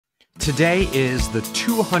Today is the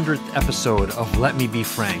 200th episode of Let Me Be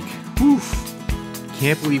Frank. Oof.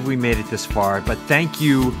 Can't believe we made it this far, but thank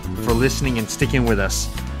you for listening and sticking with us.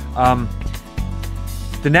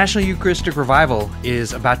 The National Eucharistic Revival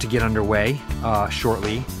is about to get underway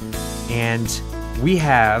shortly, and we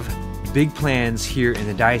have big plans here in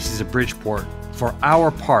the Diocese of Bridgeport for our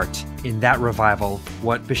part in that revival,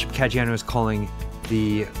 what Bishop Caggiano is calling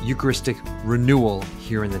the Eucharistic Renewal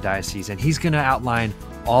here in the diocese. And he's going to outline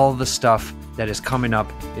all the stuff that is coming up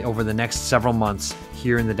over the next several months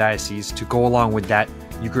here in the diocese to go along with that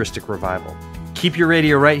Eucharistic revival. Keep your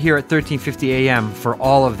radio right here at 1350 AM for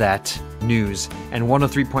all of that news and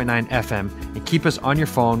 103.9 FM, and keep us on your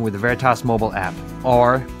phone with the Veritas mobile app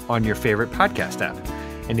or on your favorite podcast app.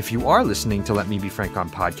 And if you are listening to Let Me Be Frank on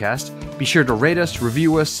podcast, be sure to rate us,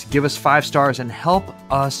 review us, give us 5 stars, and help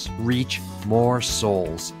us reach more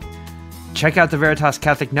souls. Check out the Veritas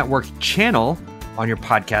Catholic Network channel on your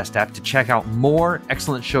podcast app to check out more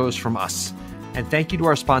excellent shows from us. And thank you to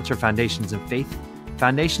our sponsor, Foundations in Faith.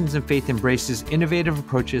 Foundations in Faith embraces innovative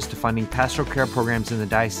approaches to funding pastoral care programs in the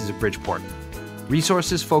Diocese of Bridgeport.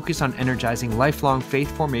 Resources focus on energizing lifelong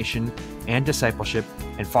faith formation and discipleship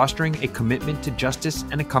and fostering a commitment to justice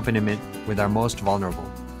and accompaniment with our most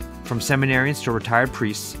vulnerable. From seminarians to retired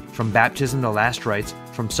priests, from baptism to last rites,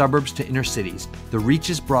 from suburbs to inner cities, the reach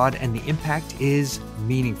is broad and the impact is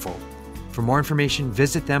meaningful. For more information,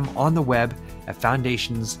 visit them on the web at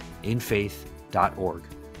foundationsinfaith.org.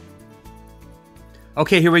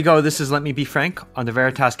 Okay, here we go. This is Let Me Be Frank on the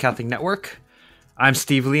Veritas Catholic Network. I'm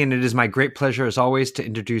Steve Lee, and it is my great pleasure, as always, to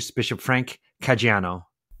introduce Bishop Frank Caggiano.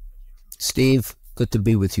 Steve, good to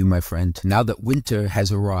be with you, my friend. Now that winter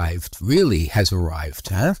has arrived, really has arrived,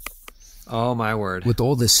 huh? Oh, my word. With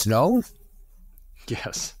all the snow?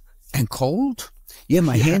 Yes. And cold? Yeah,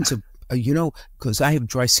 my hands are, because I have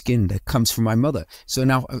dry skin that comes from my mother. So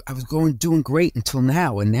now I was doing great until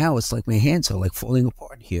now, and now it's like my hands are like falling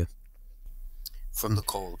apart here from the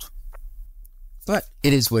cold. But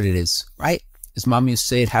it is what it is, right? As Mom used to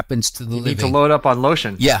say, it happens to the living. You need to load up on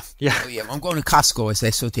lotion. Yeah. Yeah. Oh, yeah. I'm going to Costco, as I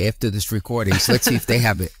said to you, after this recording. So let's see if they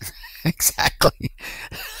have it. Exactly.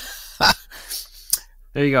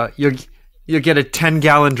 There you go. You'll get a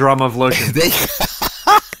 10-gallon drum of lotion.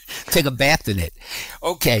 Take a bath in it.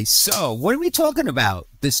 Okay, so what are we talking about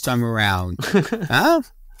this time around? Huh?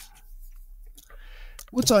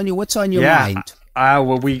 What's on your mind?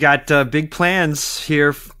 Well, we got big plans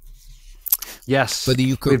here. Yes, for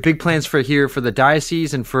the we have big plans for the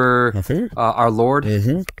diocese and for our Lord.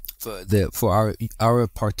 Mm-hmm. For our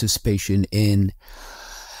participation in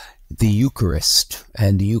the Eucharist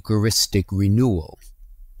and the Eucharistic Renewal.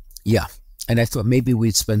 Yeah. And I thought maybe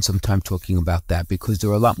we'd spend some time talking about that, because there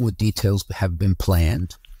are a lot more details that have been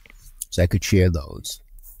planned, so I could share those.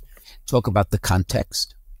 Talk about the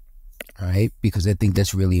context, right? Because I think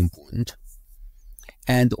that's really important.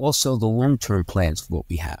 And also the long-term plans for what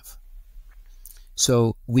we have.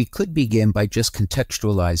 So we could begin by just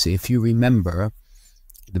contextualizing. If you remember,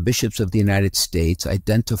 the bishops of the United States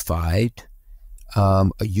identified a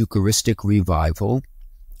Eucharistic revival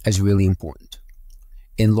as really important,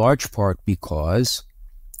 in large part because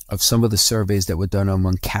of some of the surveys that were done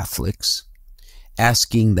among Catholics,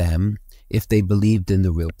 asking them if they believed in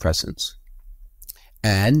the real presence.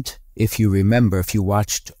 And if you remember, if you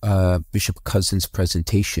watched Bishop Cousin's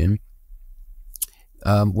presentation,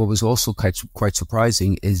 what was also quite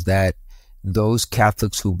surprising is that those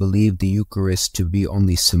Catholics who believed the Eucharist to be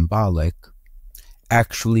only symbolic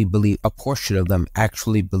actually believe, a portion of them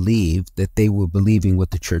actually believed that they were believing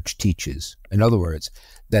what the Church teaches. In other words,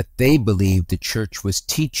 that they believed the Church was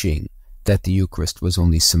teaching that the Eucharist was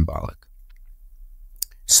only symbolic.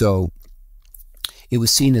 So it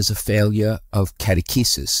was seen as a failure of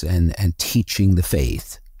catechesis and teaching the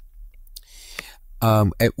faith,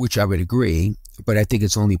 at which I would agree, but I think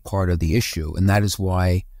it's only part of the issue, and that is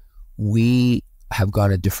why we have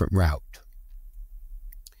gone a different route.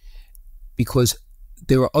 Because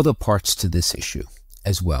there are other parts to this issue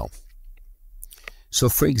as well. So,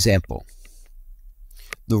 for example,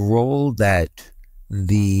 the role that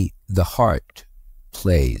the heart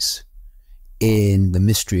plays in the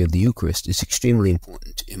mystery of the Eucharist is extremely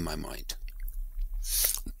important in my mind.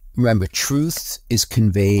 Remember, truth is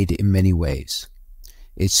conveyed in many ways.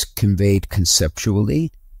 It's conveyed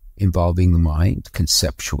conceptually, involving the mind,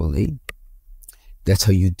 conceptually. That's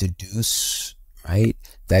how you deduce, right?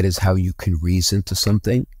 That is how you can reason to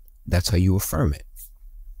something. That's how you affirm it.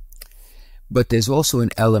 But there's also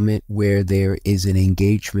an element where there is an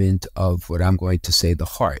engagement of what I'm going to say the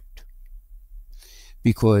heart.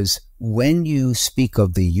 Because when you speak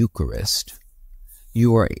of the Eucharist,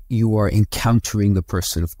 you are encountering the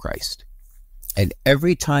person of Christ. And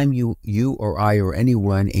every time you or I or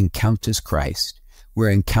anyone encounters Christ,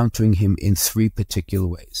 we're encountering him in three particular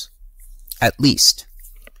ways. At least,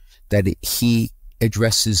 that he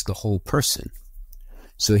addresses the whole person.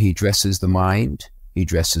 So he addresses the mind, he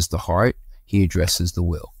addresses the heart, he addresses the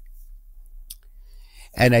will.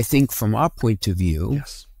 And I think from our point of view,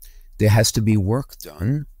 yes, there has to be work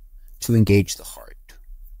done to engage the heart.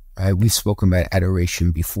 Right? We've spoken about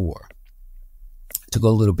adoration before. To go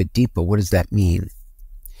a little bit deeper, what does that mean?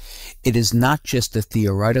 It is not just a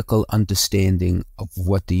theoretical understanding of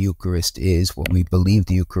what the Eucharist is, what we believe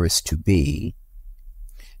the Eucharist to be,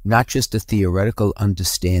 not just a theoretical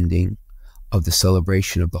understanding of the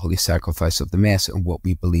celebration of the Holy Sacrifice of the Mass and what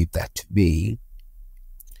we believe that to be,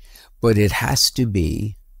 but it has to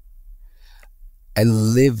be a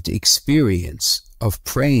lived experience of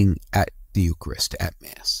praying at the Eucharist at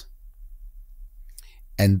Mass.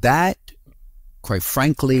 And that, quite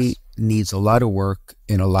frankly, needs a lot of work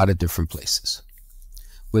in a lot of different places,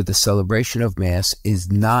 where the celebration of Mass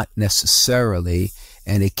is not necessarily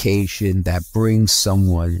an occasion that brings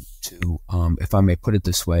someone to, if I may put it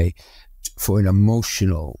this way, for an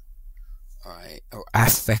emotional or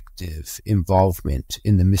affective involvement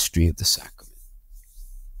in the mystery of the sacrament.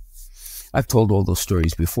 I've told all those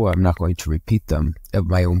stories before. I'm not going to repeat them, of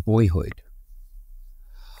my own boyhood.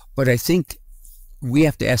 But I think we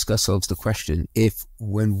have to ask ourselves the question, if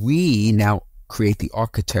when we now create the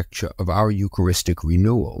architecture of our Eucharistic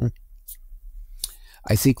renewal,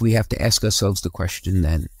 I think we have to ask ourselves the question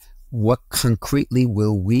then, what concretely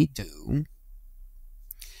will we do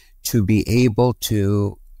to be able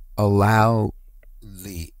to allow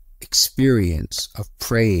the experience of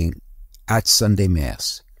praying at Sunday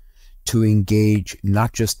Mass to engage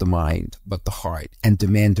not just the mind, but the heart, and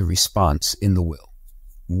demand a response in the will?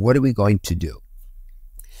 What are we going to do?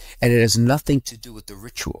 And it has nothing to do with the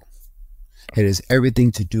ritual. It has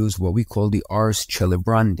everything to do with what we call the ars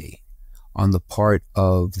celebrandi on the part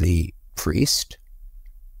of the priest,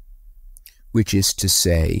 which is to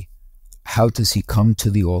say, how does he come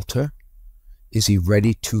to the altar? Is he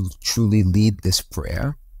ready to truly lead this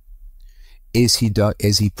prayer? Is he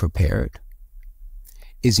prepared?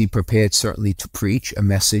 Is he prepared certainly to preach a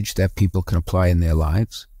message that people can apply in their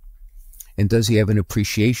lives? And does he have an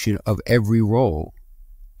appreciation of every role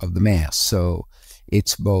of the Mass? So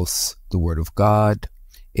it's both the Word of God,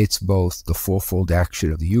 it's both the fourfold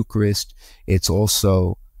action of the Eucharist, it's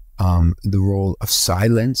also the role of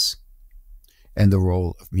silence and the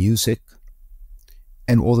role of music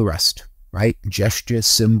and all the rest, right? Gesture,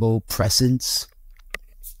 symbol, presence.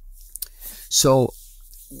 So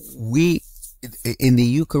in the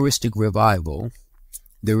Eucharistic Revival,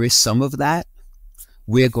 there is some of that.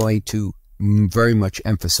 We're going to very much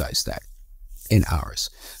emphasize that in ours.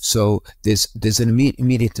 So there's an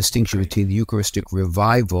immediate distinction between the Eucharistic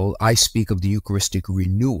Revival. I speak of the Eucharistic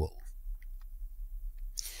Renewal.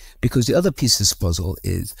 Because the other piece of this puzzle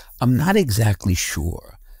is, I'm not exactly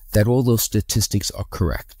sure that all those statistics are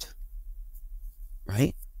correct.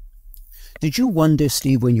 Right? Did you wonder,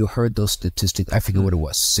 Steve, when you heard those statistics, I forget what it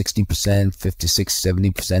was, 60%, 56,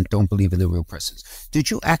 70% don't believe in the real presence. Did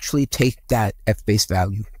you actually take that at face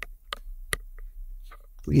value?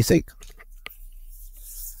 What do you think?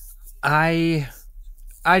 I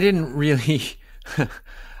didn't really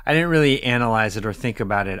I didn't really analyze it or think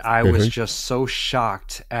about it. I was just so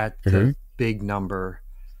shocked at the big number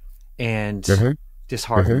and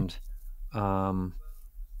disheartened. But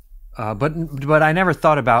I never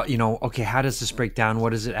thought about, okay, how does this break down? What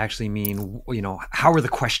does it actually mean? How were the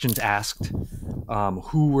questions asked?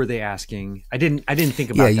 Who were they asking? I didn't think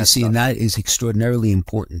about that. Yeah, you see, and that is extraordinarily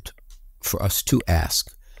important for us to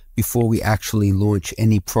ask before we actually launch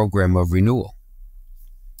any program of renewal.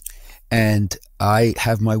 And I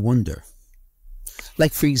have my wonder.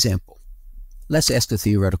 Like, for example, let's ask a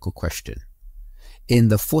theoretical question. In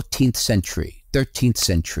the 14th century, 13th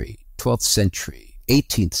century, 12th century,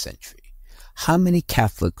 18th century, how many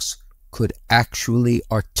Catholics could actually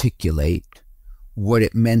articulate what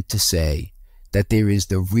it meant to say that there is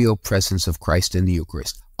the real presence of Christ in the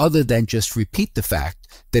Eucharist, other than just repeat the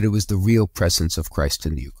fact that it was the real presence of Christ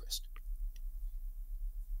in the Eucharist?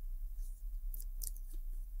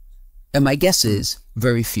 And my guess is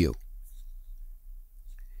very few.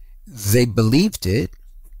 They believed it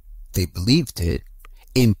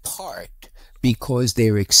in part because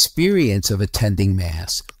their experience of attending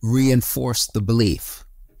Mass reinforced the belief.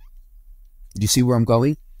 Do you see where I'm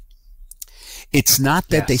going? It's not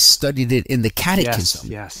that they studied it in the catechism,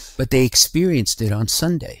 but they experienced it on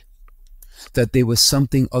Sunday. that there was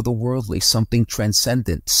something otherworldly, something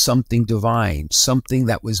transcendent, something divine, something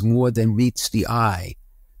that was more than meets the eye,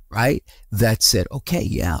 right? That said, okay,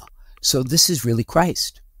 yeah, so this is really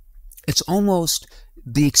Christ. It's almost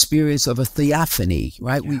the experience of a theophany,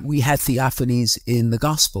 right? Yeah. We had theophanies in the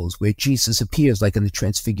Gospels where Jesus appears like in the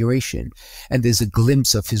Transfiguration, and there's a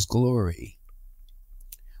glimpse of his glory.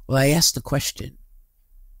 Well, I asked the question,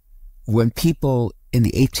 when people in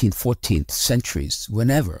the 18th, 14th centuries,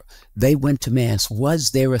 whenever they went to Mass, was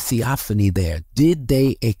there a theophany there? Did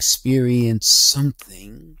they experience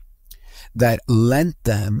something that lent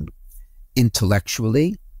them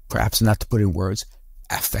intellectually, perhaps not to put in words,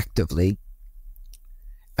 affectively,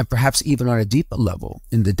 and perhaps even on a deeper level,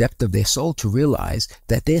 in the depth of their soul, to realize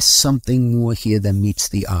that there's something more here than meets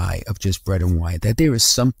the eye of just bread and wine, that there is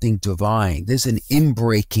something divine. There's an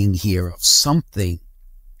inbreaking here of something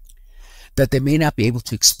that they may not be able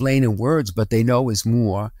to explain in words, but they know is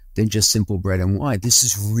more than just simple bread and wine. This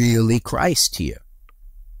is really Christ here.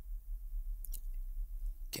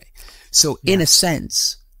 Okay. So in a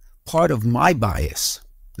sense, part of my bias,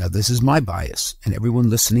 now this is my bias, and everyone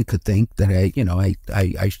listening could think that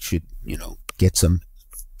I should, get some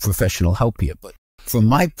professional help here. But from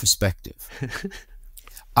my perspective,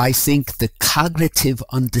 I think the cognitive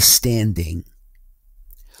understanding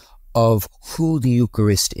of who the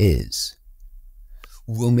Eucharist is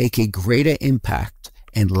will make a greater impact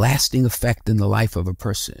and lasting effect in the life of a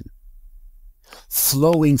person,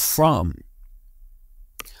 flowing from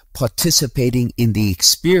participating in the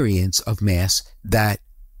experience of Mass that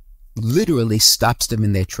literally stops them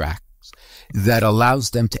in their tracks, that allows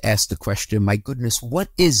them to ask the question, my goodness, what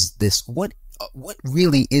is this? What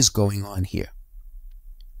really is going on here?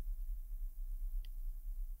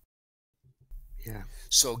 Yeah.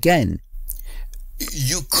 So again,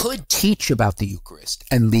 you could teach about the Eucharist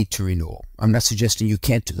and lead to renewal. I'm not suggesting you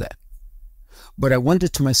can't do that. But I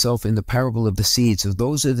wondered to myself in the parable of the seeds, if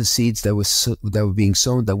those are the seeds that were being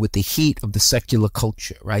sown, that with the heat of the secular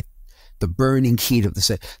culture, right, the burning heat of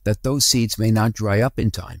that those seeds may not dry up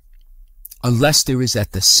in time, unless there is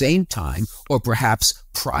at the same time, or perhaps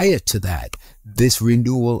prior to that, this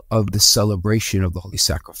renewal of the celebration of the Holy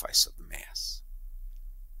Sacrifice of the Mass.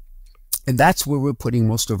 And that's where we're putting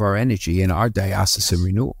most of our energy in our diocesan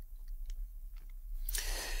renewal.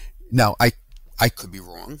 Now, I could be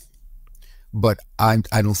wrong, but I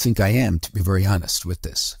don't think I am, to be very honest with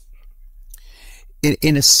this.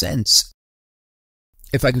 In a sense,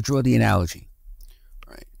 if I could draw the analogy,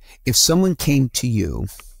 right? If someone came to you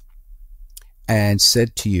and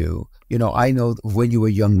said to you, I know when you were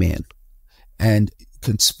a young man, and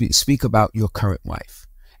could speak about your current wife,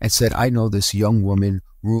 and said, I know this young woman,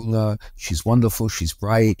 Rula, she's wonderful, she's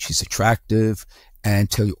bright, she's attractive, and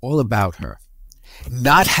tell you all about her,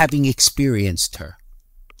 not having experienced her.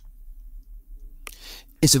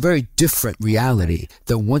 It's a very different reality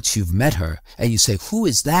than once you've met her and you say, who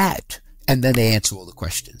is that? And then they answer all the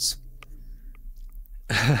questions.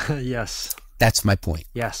 Yes. That's my point.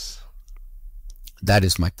 Yes. That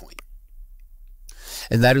is my point.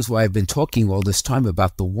 And that is why I've been talking all this time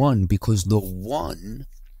about the one, because the one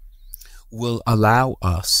will allow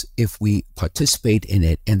us, if we participate in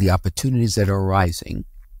it and the opportunities that are arising,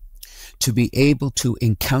 to be able to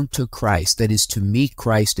encounter Christ, that is to meet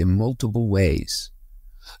Christ in multiple ways,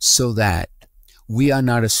 so that we are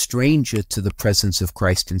not a stranger to the presence of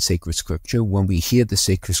Christ in sacred scripture when we hear the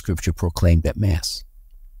sacred scripture proclaimed at Mass.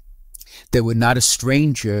 That we're not a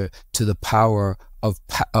stranger to the power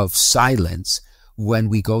of silence when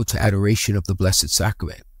we go to adoration of the Blessed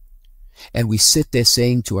Sacrament. And we sit there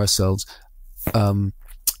saying to ourselves, I'm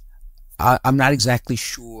not exactly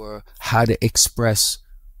sure how to express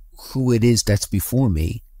who it is that's before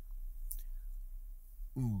me,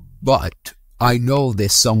 but I know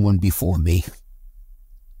there's someone before me.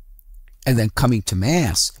 And then coming to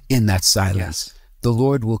Mass in that silence, yes, the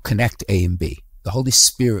Lord will connect A and B. The Holy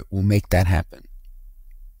Spirit will make that happen.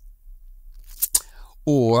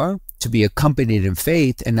 Or to be accompanied in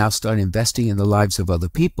faith and now start investing in the lives of other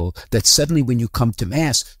people, that suddenly when you come to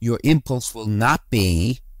Mass, your impulse will not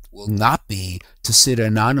be to sit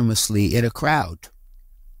anonymously in a crowd,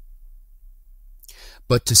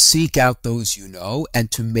 but to seek out those you know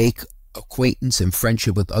and to make acquaintance and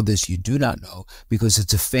friendship with others you do not know, because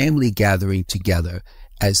it's a family gathering together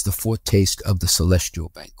as the foretaste of the celestial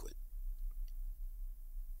banquet.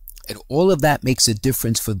 And all of that makes a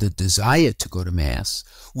difference for the desire to go to Mass,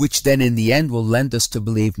 which then in the end will lend us to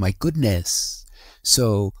believe, my goodness,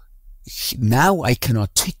 so now I can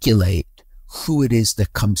articulate who it is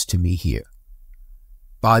that comes to me here.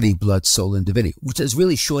 Body, blood, soul, and divinity, which is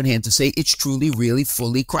really shorthand to say it's truly, really,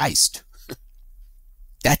 fully Christ.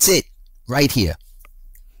 That's it. right here.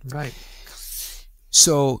 Right.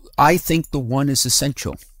 So I think the one is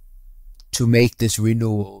essential to make this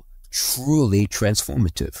renewal truly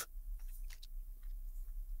transformative.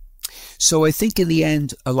 So I think in the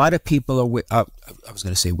end, a lot of people are, I was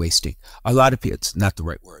going to say wasting. A lot of people, it's not the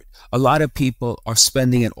right word. A lot of people are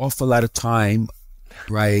spending an awful lot of time,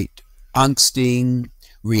 right, angsting,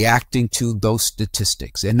 reacting to those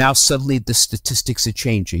statistics. And now suddenly the statistics are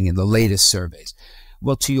changing in the latest surveys.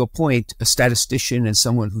 Well, to your point, a statistician and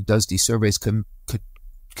someone who does these surveys could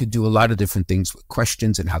do a lot of different things with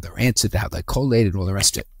questions and how they're answered, how they're collated, all the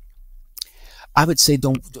rest of it. I would say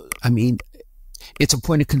it's a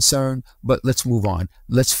point of concern, but let's move on.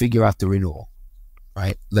 Let's figure out the renewal,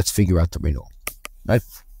 right? Let's figure out the renewal, right?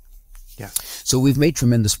 Yeah. So we've made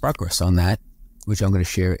tremendous progress on that, which I'm going to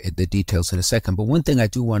share the details in a second. But one thing I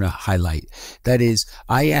do want to highlight, that is,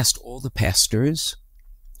 I asked all the pastors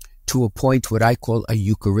to appoint what I call a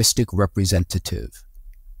Eucharistic representative.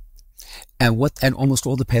 And almost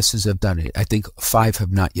all the pastors have done it. I think 5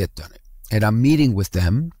 have not yet done it. And I'm meeting with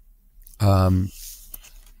them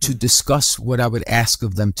to discuss what I would ask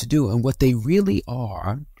of them to do. And what they really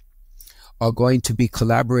are going to be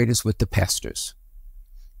collaborators with the pastors.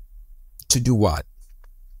 To do what?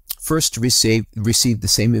 First, to receive the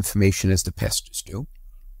same information as the pastors do.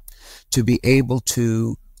 To be able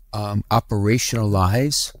to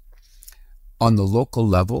operationalize on the local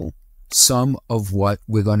level some of what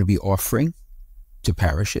we're going to be offering to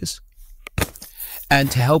parishes,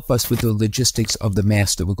 and to help us with the logistics of the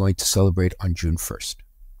Mass that we're going to celebrate on June 1st.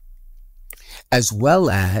 As well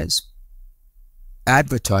as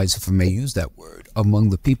advertise, if I may use that word, among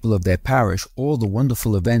the people of their parish, all the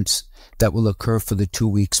wonderful events that will occur for the 2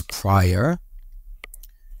 weeks prior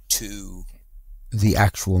to the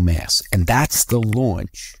actual Mass. And that's the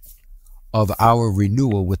launch of our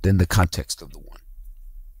renewal within the context of the one.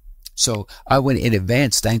 So I want to in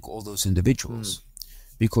advance thank all those individuals,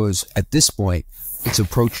 because at this point it's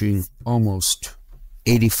approaching almost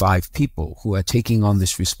 85 people who are taking on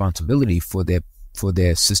this responsibility for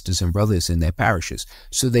their sisters and brothers in their parishes.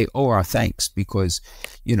 So they owe our thanks, because,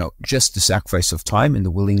 just the sacrifice of time and the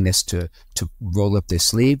willingness to roll up their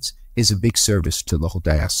sleeves is a big service to the whole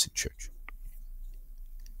diocesan church.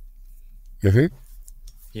 Mm-hmm.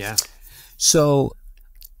 Yeah. So,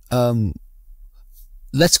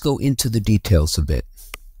 let's go into the details a bit.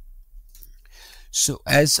 So,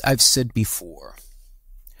 as I've said before,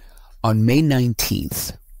 on May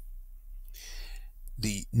 19th,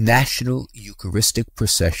 the National Eucharistic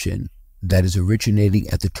Procession that is originating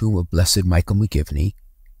at the tomb of Blessed Michael McGivney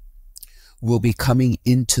will be coming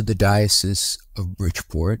into the Diocese of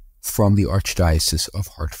Bridgeport from the Archdiocese of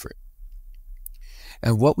Hartford.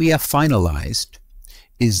 And what we have finalized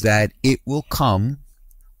is that it will come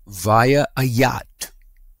via a yacht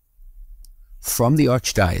from the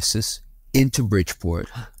Archdiocese into Bridgeport,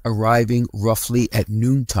 arriving roughly at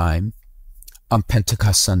noontime on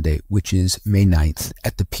Pentecost Sunday, which is May 9th,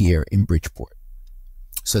 at the pier in Bridgeport.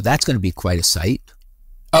 So that's going to be quite a sight.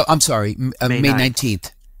 Oh, I'm sorry, May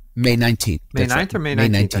 19th. May 19th. May 9th right. or May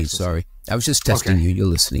 19th? May 19th, sorry. I was just testing you. You're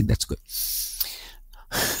listening. That's good.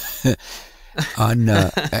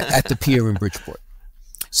 At the pier in Bridgeport.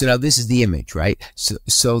 So now this is the image, right?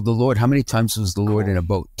 So the Lord, how many times was the Lord in a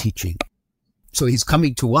boat teaching? So he's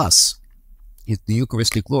coming to us, the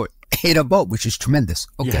Eucharistic Lord, in a boat, which is tremendous.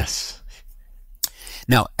 Okay. Yes.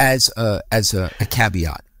 Now, as a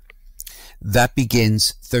caveat, that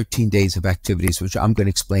begins 13 days of activities, which I'm going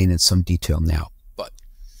to explain in some detail now. But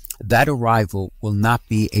that arrival will not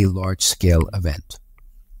be a large-scale event.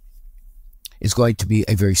 It's going to be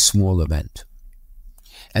a very small event.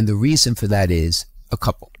 And the reason for that is a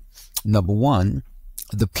couple. Number one,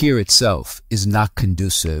 the pier itself is not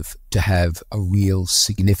conducive to have a real,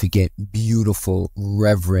 significant, beautiful,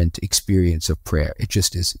 reverent experience of prayer. It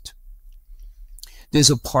just isn't. There's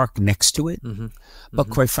a park next to it, but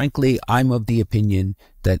quite frankly, I'm of the opinion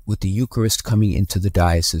that with the Eucharist coming into the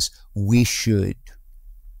diocese, we should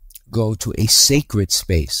go to a sacred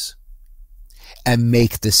space and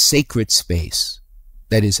make the sacred space,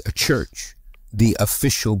 that is a church, the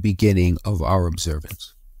official beginning of our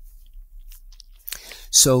observance.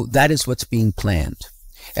 So that is what's being planned.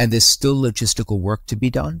 And there's still logistical work to be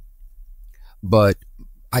done. But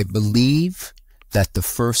I believe that the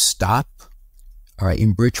first stop,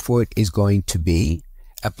 in Bridgeport is going to be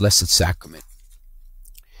at Blessed Sacrament.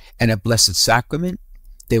 And at Blessed Sacrament,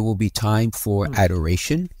 there will be time for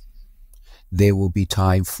adoration. There will be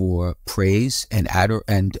time for praise and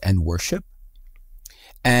worship.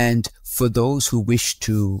 And for those who wish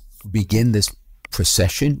to begin this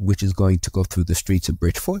procession, which is going to go through the streets of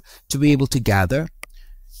Bridgeport, to be able to gather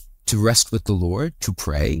to rest with the Lord, to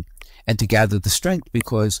pray, and to gather the strength,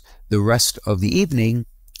 because the rest of the evening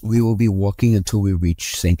we will be walking until we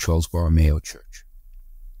reach St. Charles Borromeo Church.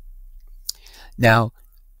 Now,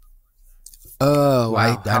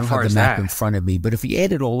 I don't have the map in front of me, but if you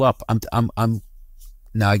add it all up, I'm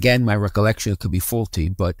now again, my recollection could be faulty,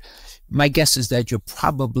 but my guess is that you're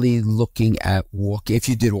probably looking at walking. If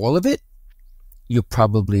you did all of it, you're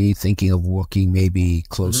probably thinking of walking maybe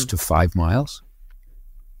close to 5 miles.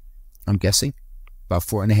 I'm guessing about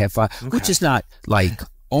 4.5, 5, which is not like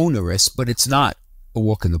onerous, but it's not a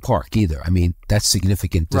walk in the park either. I mean, that's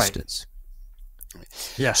significant distance.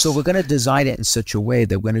 Right. Yes. So we're going to design it in such a way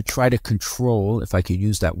that we're going to try to control, if I could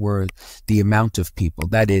use that word, the amount of people.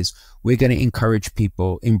 That is, we're going to encourage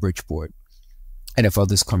people in Bridgeport, and if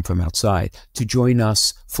others come from outside, to join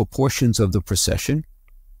us for portions of the procession,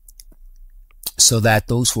 so that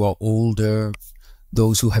those who are older,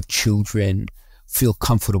 those who have children, feel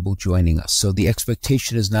comfortable joining us. So the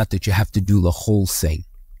expectation is not that you have to do the whole thing.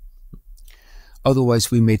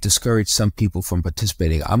 Otherwise, we may discourage some people from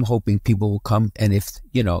participating. I'm hoping people will come, and if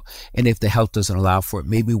the health doesn't allow for it,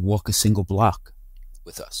 maybe walk a single block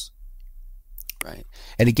with us. Right.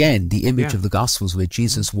 And again, the image of the Gospels where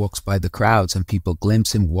Jesus walks by the crowds and people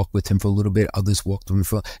glimpse him, walk with him for a little bit, others walk with him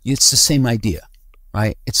for it's the same idea,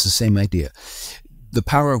 right? It's the same idea. The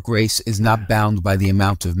power of grace is not bound by the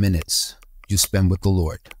amount of minutes you spend with the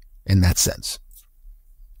Lord in that sense.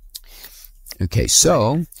 Okay,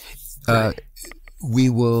 so we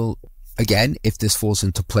will, again, if this falls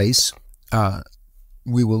into place,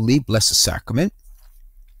 we will leave Blessed Sacrament,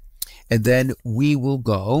 and then we will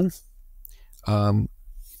go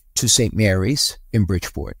to St. Mary's in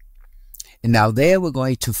Bridgeport. And now there we're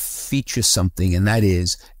going to feature something, and that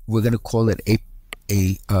is, we're going to call it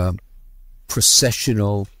a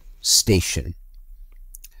processional station,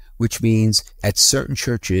 which means at certain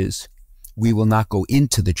churches, we will not go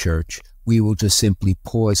into the church. We will just simply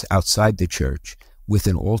pause outside the church with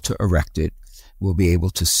an altar erected. We'll be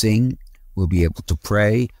able to sing. We'll be able to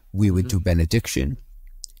pray. We would do benediction.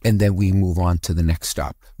 And then we move on to the next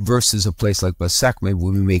stop, versus a place like Blessed Sacrament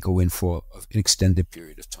where we may go in for an extended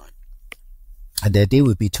period of time. And the idea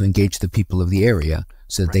would be to engage the people of the area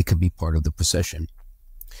so that they could be part of the procession.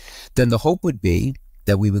 Then the hope would be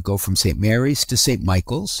that we would go from St. Mary's to St.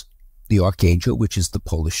 Michael's, the Archangel, which is the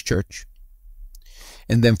Polish church.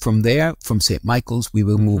 And then from there, from St. Michael's, we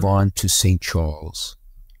will move on to St. Charles.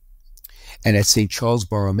 And at St. Charles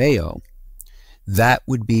Borromeo, that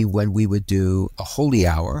would be when we would do a holy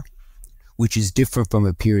hour, which is different from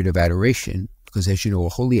a period of adoration, because as you know, a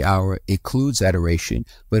holy hour includes adoration,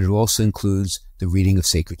 but it also includes the reading of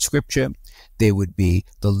sacred scripture. There would be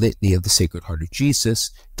the litany of the Sacred Heart of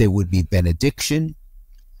Jesus. There would be benediction.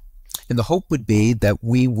 And the hope would be that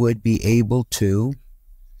we would be able to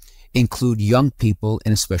include young people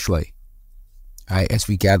in a special way, right, as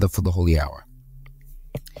we gather for the holy hour.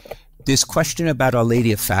 This question about Our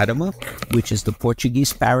Lady of Fatima, which is the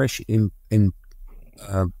Portuguese parish in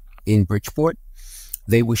Bridgeport,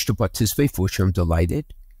 they wish to participate, for which I'm delighted.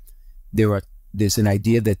 There's an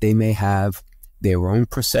idea that they may have their own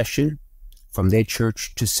procession from their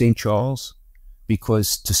church to St. Charles,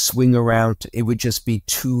 because to swing around, it would just be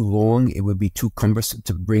too long. It would be too cumbersome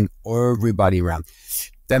to bring everybody around.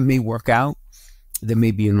 That may work out. There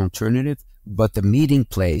may be an alternative, but the meeting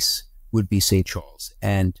place would be St. Charles.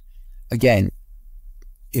 And again,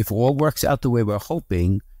 if all works out the way we're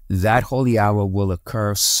hoping, that holy hour will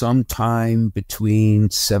occur sometime between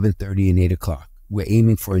 7:30 and 8 o'clock. We're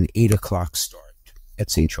aiming for an 8 o'clock start at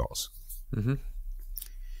St. Charles. And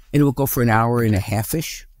it will go for an hour and a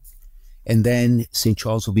half-ish. And then St.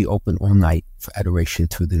 Charles will be open all night for adoration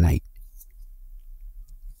through the night.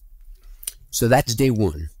 So that's day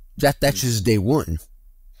one. That's just day one.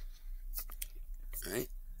 Right?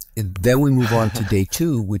 And then we move on to day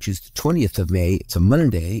two, which is the 20th of May. It's a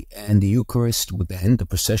Monday, and the Eucharist will then, the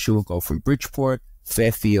procession will go from Bridgeport,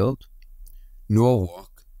 Fairfield,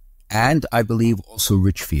 Norwalk, and I believe also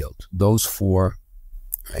Richfield. Those four,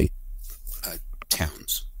 right,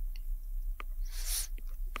 towns.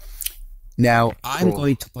 Now, I'm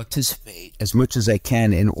going to participate as much as I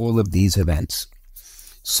can in all of these events.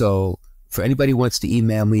 So for anybody who wants to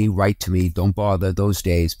email me, write to me, don't bother those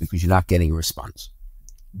days because you're not getting a response.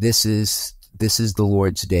 This is the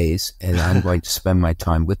Lord's days, and I'm going to spend my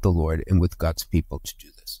time with the Lord and with God's people to do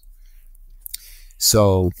this.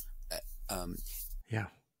 So,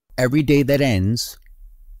 every day that ends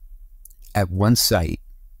at one site,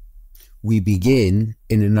 we begin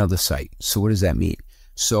in another site. So what does that mean?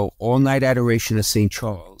 So all-night adoration of St.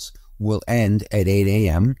 Charles will end at 8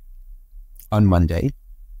 a.m. on Monday,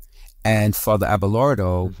 and Father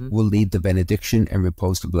Abelardo will lead the benediction and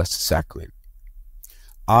repose the Blessed Sacrament.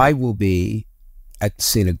 I will be at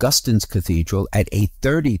St. Augustine's Cathedral at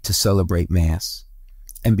 8:30 to celebrate Mass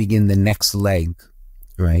and begin the next leg,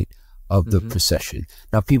 right, of the procession.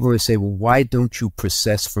 Now, people will say, well, why don't you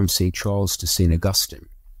process from St. Charles to St. Augustine?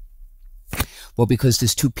 Well, because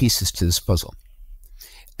there's two pieces to this puzzle.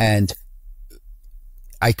 And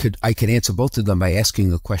I could answer both of them by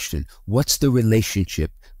asking a question. What's the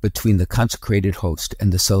relationship between the consecrated host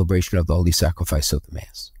and the celebration of the Holy Sacrifice of the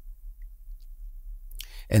Mass?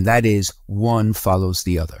 And that is, one follows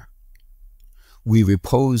the other. We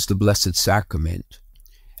repose the Blessed Sacrament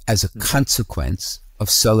as a consequence of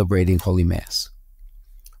celebrating Holy Mass.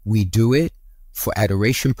 We do it for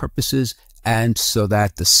adoration purposes and so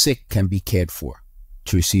that the sick can be cared for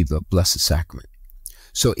to receive the Blessed Sacrament.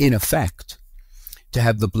 So in effect, to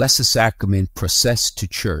have the Blessed Sacrament process to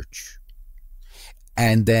church,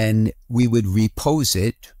 and then we would repose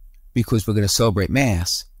it because we're going to celebrate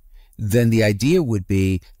Mass, then the idea would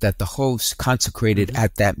be that the host consecrated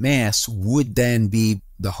at that Mass would then be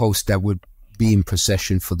the host that would be in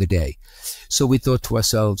procession for the day. So we thought to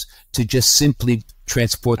ourselves, to just simply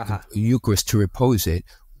transport the Eucharist to repose it,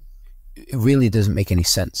 it really doesn't make any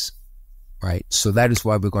sense, right? So that is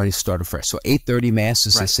why we're going to start afresh. So 8:30 Mass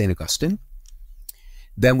is at St. Augustine.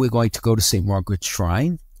 Then we're going to go to St. Margaret's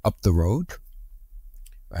Shrine up the road,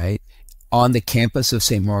 right? On the campus of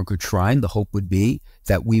St. Margaret's Shrine, the hope would be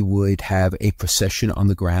that we would have a procession on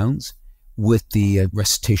the grounds with the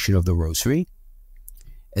recitation of the Rosary.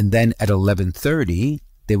 And then at 11:30,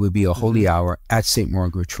 there would be a holy hour at St.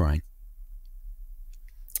 Margaret's Shrine.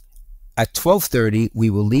 At 12:30, we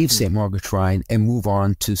will leave St. Margaret's Shrine and move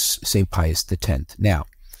on to St. Pius X. Now,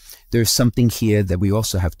 there's something here that we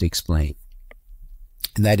also have to explain.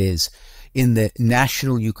 And that is, in the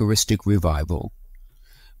National Eucharistic Revival,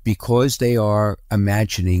 because they are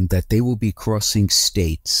imagining that they will be crossing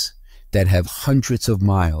states that have hundreds of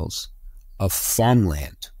miles of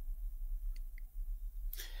farmland,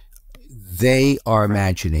 they are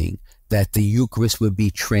imagining that the Eucharist would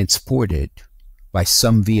be transported by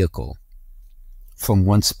some vehicle from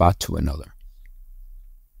one spot to another.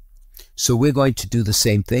 So we're going to do the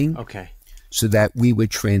same thing, so that we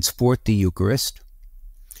would transport the Eucharist.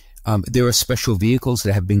 There are special vehicles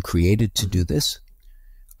that have been created to do this,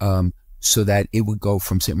 so that it would go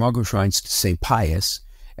from St. Margaret's Shrine to St. Pius,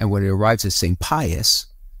 and when it arrives at St. Pius,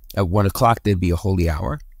 at 1 o'clock, there'd be a holy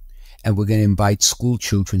hour, and we're going to invite school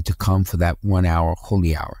children to come for that 1 hour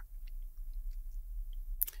holy hour.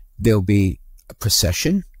 There'll be a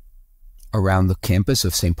procession around the campus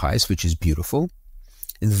of St. Pius, which is beautiful.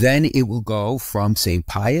 Then it will go from St.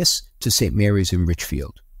 Pius to St. Mary's in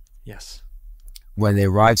Richfield. Yes. When it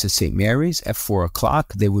arrives at St. Mary's at 4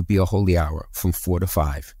 o'clock, there would be a holy hour from 4 to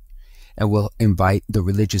 5. And we'll invite the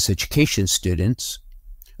religious education students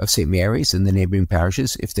of St. Mary's and the neighboring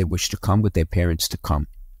parishes, if they wish to come, with their parents to come.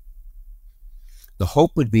 The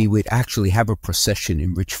hope would be we'd actually have a procession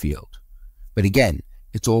in Richfield. But again,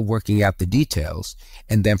 it's all working out the details.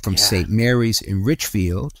 And then from St. Mary's in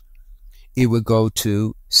Richfield, it would go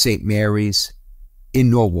to St. Mary's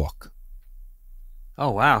in Norwalk.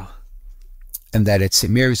 Oh, wow. And that at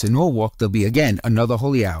St. Mary's in Norwalk, there'll be, again, another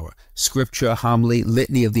holy hour. Scripture, homily,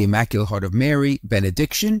 litany of the Immaculate Heart of Mary,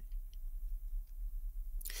 benediction.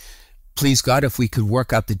 Please God, if we could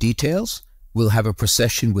work out the details, we'll have a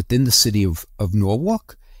procession within the city of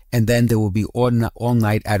Norwalk, and then there will be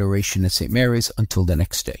all-night adoration at St. Mary's until the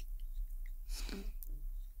next day.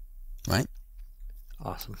 Right?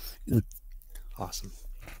 Awesome. Awesome.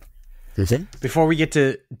 Is it? Before we get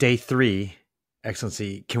to day 3,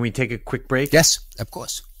 Excellency, can we take a quick break? Yes, of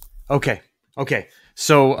course. Okay.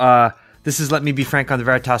 So this is Let Me Be Frank on the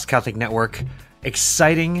Veritas Catholic Network.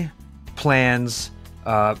 Exciting plans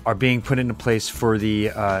are being put into place for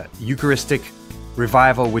the Eucharistic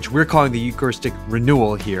Revival, which we're calling the Eucharistic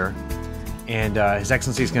Renewal here. And His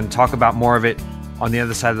Excellency is going to talk about more of it on the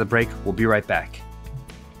other side of the break. We'll be right back.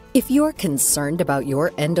 If you're concerned about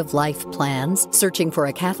your end-of-life plans, searching for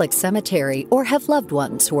a Catholic cemetery, or have loved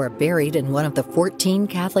ones who are buried in one of the 14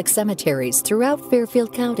 Catholic cemeteries throughout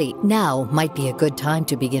Fairfield County, now might be a good time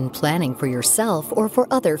to begin planning for yourself or for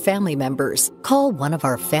other family members. Call one of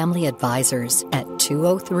our family advisors at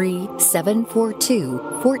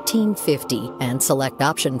 203-742-1450 and select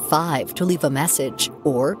option 5 to leave a message,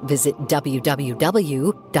 or visit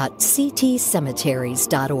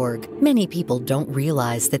www.ctcemeteries.org. Many people don't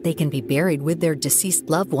realize that that they can be buried with their deceased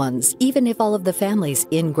loved ones, even if all of the family's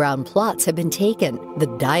in-ground plots have been taken. The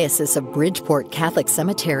Diocese of Bridgeport Catholic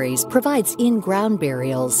Cemeteries provides in-ground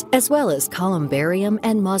burials, as well as columbarium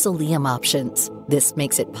and mausoleum options. This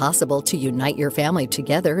makes it possible to unite your family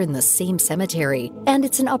together in the same cemetery, and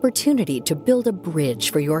it's an opportunity to build a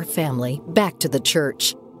bridge for your family back to the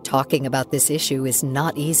church. Talking about this issue is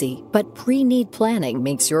not easy, but pre-need planning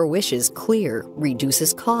makes your wishes clear,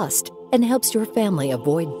 reduces cost, and helps your family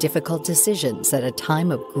avoid difficult decisions at a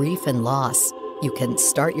time of grief and loss. You can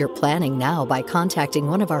start your planning now by contacting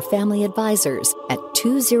one of our family advisors at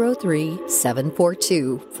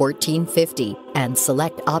 203-742-1450 and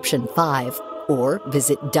select option 5, or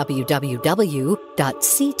visit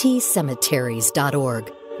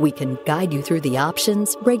www.ctcemeteries.org. We can guide you through the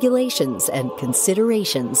options, regulations, and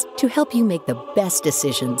considerations to help you make the best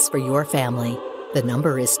decisions for your family. The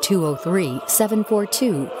number is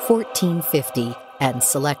 203-742-1450 and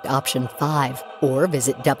select option 5, or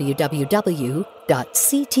visit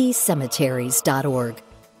www.ctcemeteries.org.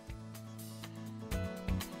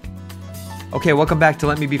 Okay, welcome back to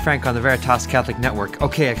Let Me Be Frank on the Veritas Catholic Network.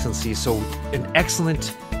 Okay, Excellency, so an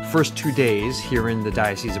excellent first 2 days here in the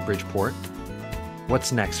Diocese of Bridgeport.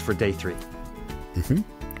 What's next for day 3?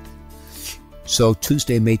 So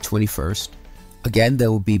Tuesday, May 21st, again,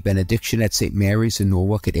 there will be benediction at St. Mary's in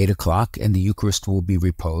Norwalk at 8 o'clock, and the Eucharist will be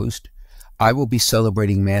reposed. I will be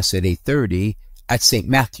celebrating Mass at 8:30 at St.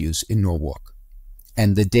 Matthew's in Norwalk,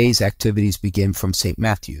 and the day's activities begin from St.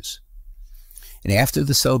 Matthew's. And after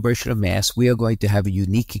the celebration of Mass, we are going to have a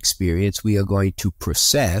unique experience. We are going to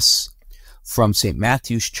process from St.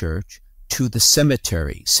 Matthew's Church to the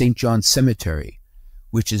cemetery, St. John's Cemetery,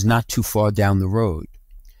 which is not too far down the road.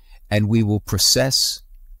 And we will process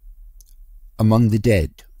among the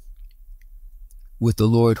dead with the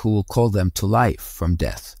Lord, who will call them to life from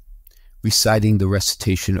death, reciting the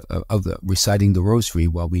recitation reciting the rosary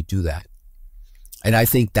while we do that. And I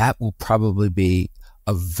think that will probably be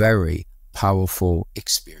a very powerful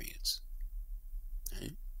experience,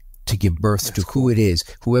 right? To give birth to who it is.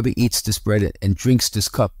 Whoever eats this bread and drinks this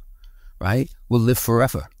cup, right, will live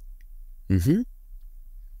forever.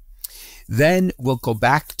 Then we'll go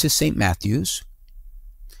back to St. Matthew's,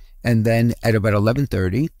 and then at about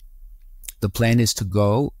 11:30, the plan is to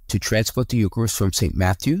go to transport the Eucharist from St.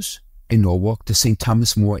 Matthew's in Norwalk to St.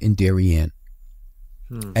 Thomas More in Darien.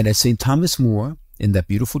 And at St. Thomas More, in that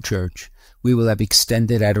beautiful church, we will have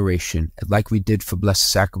extended adoration, like we did for Blessed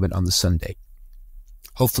Sacrament on the Sunday.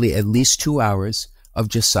 Hopefully at least 2 hours of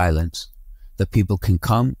just silence, that people can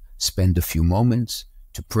come, spend a few moments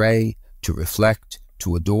to pray, to reflect,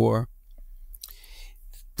 to adore.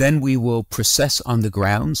 Then we will process on the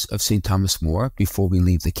grounds of St. Thomas More before we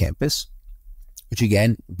leave the campus, which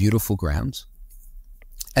again, beautiful grounds.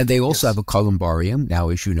 And they also have a columbarium now,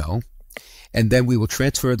 as you know. And then we will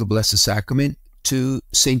transfer the Blessed Sacrament to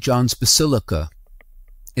St. John's Basilica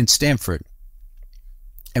in Stamford.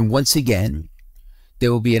 And once again,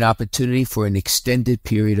 there will be an opportunity for an extended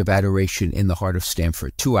period of adoration in the heart of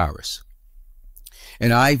Stamford, 2 hours.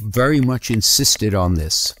 And I very much insisted on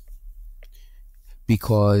this,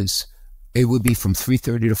 because it would be from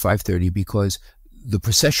 3:30 to 5:30, because the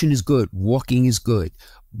procession is good, walking is good,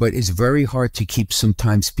 but it's very hard to keep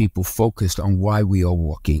sometimes people focused on why we are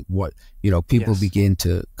walking. People begin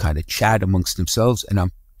to kind of chat amongst themselves,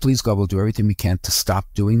 and please God, we'll do everything we can to stop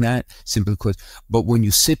doing that, simply because, but when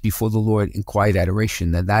you sit before the Lord in quiet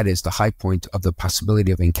adoration, then that is the high point of the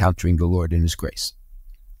possibility of encountering the Lord in His grace.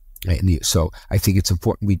 Right? And so I think it's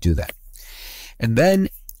important we do that. And then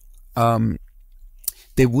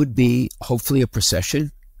there would be hopefully a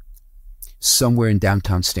procession somewhere in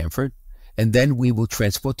downtown Stamford, and then we will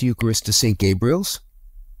transport the Eucharist to St. Gabriel's.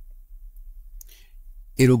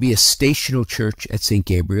 It'll be a stational church at St.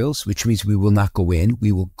 Gabriel's, which means we will not go in.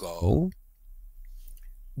 We will go.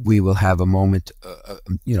 We will have a moment,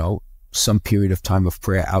 some period of time of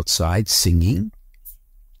prayer outside, singing.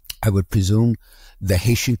 I would presume the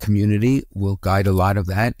Haitian community will guide a lot of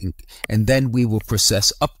that. And then we will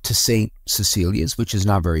process up to St. Cecilia's, which is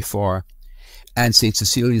not very far. And St.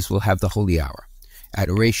 Cecilia's will have the Holy Hour.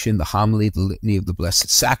 Adoration, the homily, the litany of the Blessed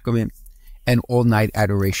Sacrament, and all-night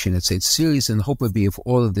adoration at St. Cecilia's. And the hope would be, if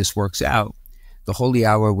all of this works out, the Holy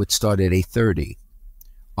Hour would start at 8:30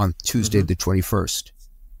 on Tuesday the 21st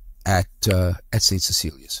at St.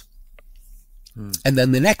 Cecilia's. And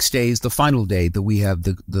then the next day is the final day that we have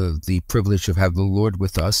the privilege of having the Lord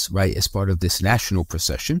with us, right, as part of this national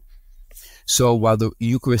procession. So while the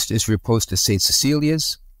Eucharist is reposed at St.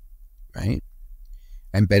 Cecilia's, right,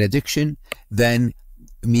 and benediction, then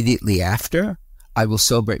immediately after, I will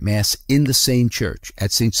celebrate Mass in the same church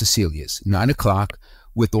at St. Cecilia's, 9 o'clock,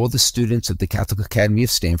 with all the students of the Catholic Academy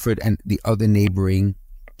of Stanford and the other neighboring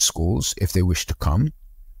schools, if they wish to come.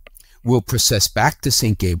 We'll process back to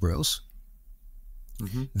St. Gabriel's.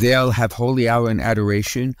 They'll have Holy Hour and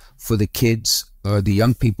Adoration for the kids, the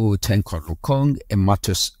young people who attend Cardinal Kung and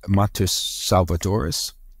Mater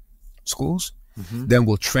Salvadoris schools. Then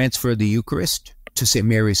we'll transfer the Eucharist to St.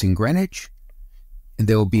 Mary's in Greenwich, and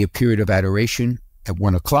there will be a period of adoration at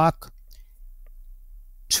 1 o'clock.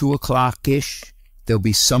 2 o'clock-ish, there'll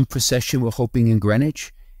be some procession, we're hoping, in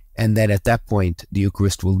Greenwich, and then at that point, the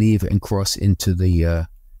Eucharist will leave and cross into the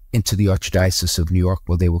Archdiocese of New York,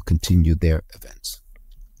 where they will continue their events.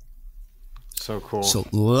 So cool. So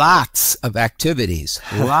lots of activities,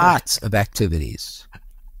 lots of activities.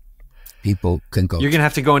 People can go. You're going to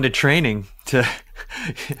have to go into training to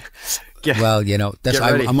get Well, you know, that's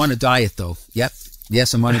ready. I'm on a diet, though. Yep.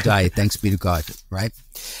 Yes, I'm on a diet. Thanks be to God. Right.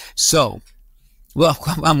 So, well,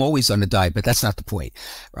 I'm always on a diet, but that's not the point.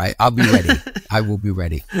 Right. I'll be ready. I will be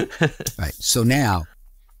ready. Right. So now,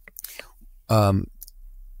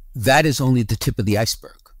 that is only the tip of the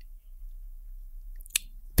iceberg.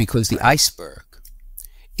 Because the iceberg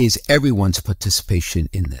is everyone's participation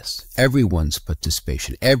in this. Everyone's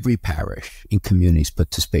participation. Every parish in community's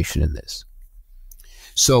participation in this.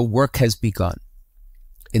 So work has begun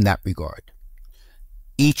in that regard.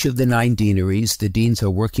 Each of the 9 deaneries, the deans are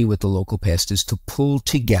working with the local pastors to pull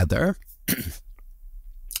together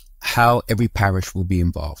how every parish will be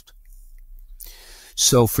involved.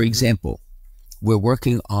 So, for example, we're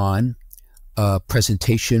working on a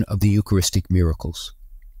presentation of the Eucharistic miracles.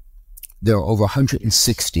 There are over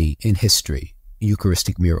 160 in history,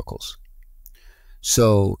 Eucharistic miracles.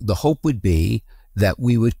 So the hope would be that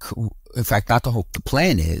we would, in fact, not the hope, the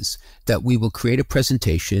plan is that we will create a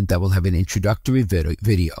presentation that will have an introductory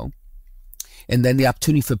video, and then the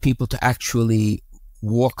opportunity for people to actually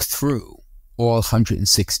walk through all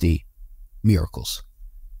 160 miracles.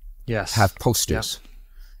 Yes. Have posters,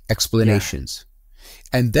 explanations,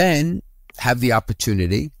 and then have the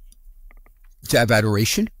opportunity to have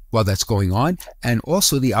adoration while that's going on, and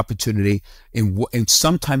also the opportunity in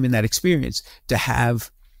sometime in that experience to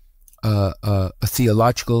have a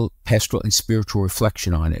theological, pastoral, and spiritual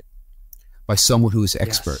reflection on it by someone who is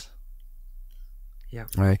expert. Yeah.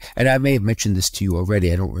 Right. And I may have mentioned this to you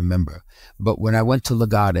already, I don't remember. But when I went to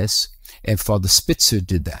Legatus, and Father Spitzer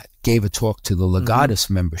did that, gave a talk to the Legatus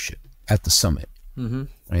membership at the summit.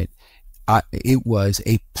 Right. It was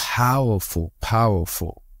a powerful,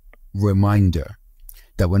 powerful reminder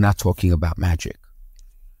that we're not talking about magic.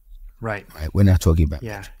 Right. We're not talking about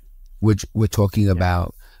magic. We're talking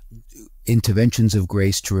about interventions of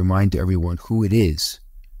grace to remind everyone who it is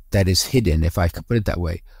that is hidden, if I could put it that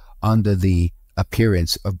way, under the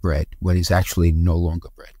appearance of bread when he's actually no longer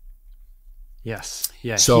bread. Yes.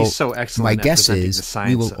 Yeah. So he's so excellent. My at guess presenting is the science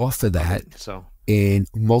we will offer that in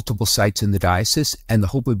multiple sites in the diocese, and the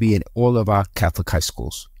hope would be in all of our Catholic high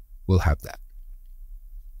schools we'll have that,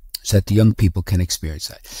 so that the young people can experience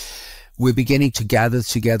that. We're beginning to gather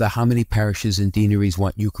together how many parishes and deaneries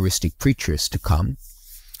want Eucharistic preachers to come,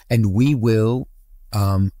 and we will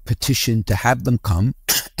petition to have them come,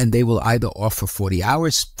 and they will either offer 40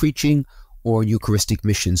 hours preaching or Eucharistic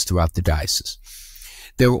missions throughout the diocese.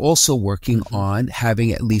 They're also working on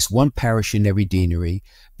having at least one parish in every deanery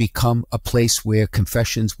become a place where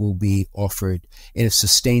confessions will be offered in a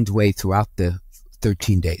sustained way throughout the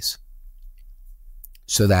 13 days.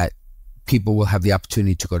 So that people will have the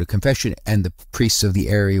opportunity to go to confession, and the priests of the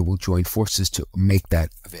area will join forces to make that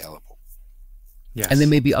available. Yes. And there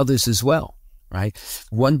may be others as well, right?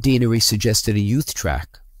 One deanery suggested a youth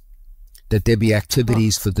track, that there be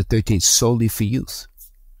activities for the 13th solely for youth.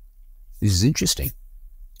 This is interesting.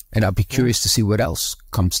 And I'll be curious to see what else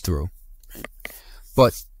comes through.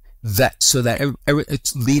 But so that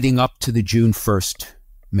it's leading up to the June 1st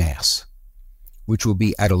Mass, which will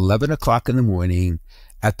be at 11 o'clock in the morning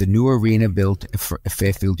at the new arena built at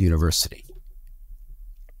Fairfield University.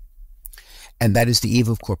 And that is the eve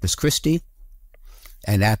of Corpus Christi.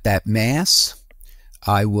 And at that Mass,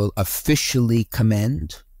 I will officially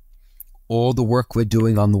commend all the work we're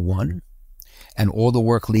doing on the One, and all the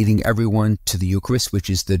work leading everyone to the Eucharist, which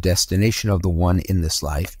is the destination of the One in this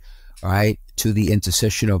life, right? To the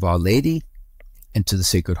intercession of Our Lady and to the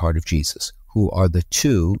Sacred Heart of Jesus, who are the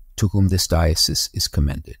two to whom this diocese is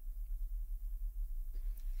commended.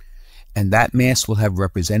 And that Mass will have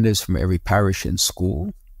representatives from every parish and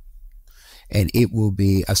school, and it will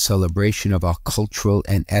be a celebration of our cultural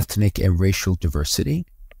and ethnic and racial diversity,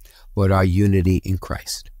 but our unity in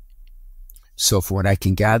Christ. So from what I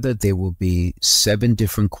can gather, there will be 7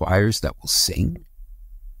 different choirs that will sing.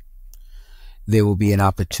 there will be an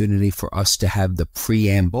opportunity for us to have the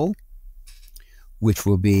preamble, which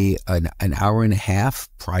will be an hour and a half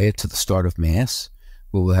prior to the start of Mass.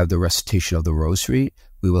 We will have the recitation of the Rosary.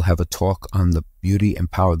 We will have a talk on the beauty and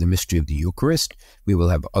power of the mystery of the Eucharist. We will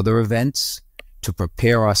have other events to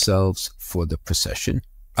prepare ourselves for the procession,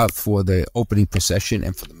 for the opening procession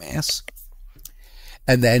and for the Mass.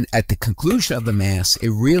 And then at the conclusion of the Mass, it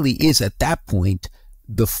really is at that point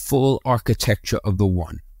the full architecture of the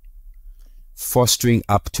One, fostering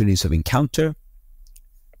opportunities of encounter,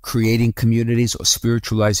 creating communities or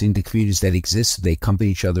spiritualizing the communities that exist so they accompany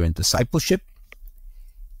each other in discipleship,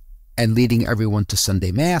 and leading everyone to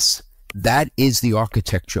Sunday Mass. That is the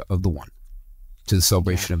architecture of the One, to the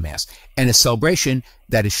celebration of Mass. And a celebration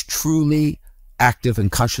that is truly active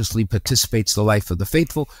and consciously participates the life of the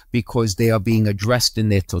faithful, because they are being addressed in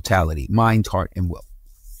their totality, mind, heart, and will.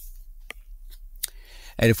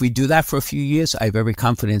 And if we do that for a few years, I have every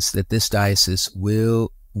confidence that this diocese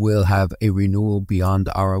will have a renewal beyond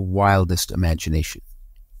our wildest imagination.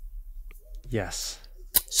 Yes.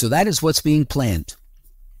 So that is what's being planned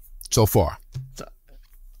so far.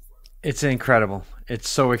 It's incredible. It's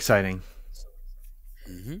so exciting.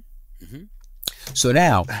 So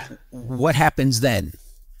now, what happens then?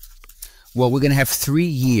 Well, we're going to have 3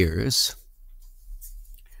 years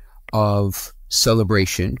of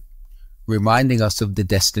celebration, reminding us of the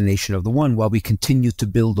destination of the One while we continue to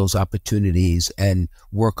build those opportunities and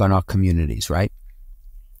work on our communities, right?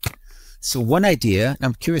 So one idea, and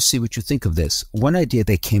I'm curious to see what you think of this, one idea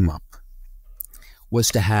that came up was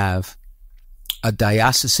to have a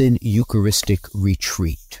diocesan Eucharistic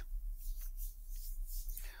retreat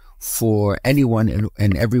for anyone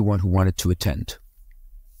and everyone who wanted to attend.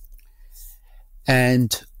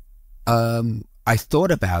 And I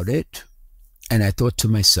thought about it, and I thought to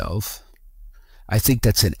myself, I think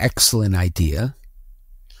that's an excellent idea,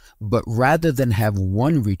 but rather than have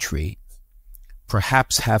one retreat,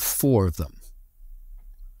 perhaps have 4 of them.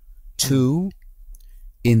 2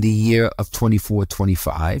 in the year of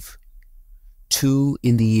 24-25, 2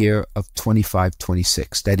 in the year of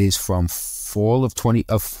 25-26. That is from fall of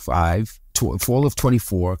 25 to fall of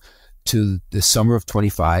 24 to the summer of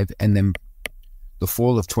 25, and then the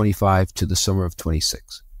fall of 25 to the summer of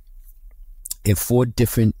 26. In 4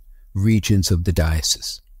 different regions of the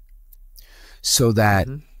diocese, so that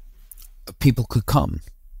people could come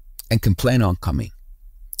and can plan on coming.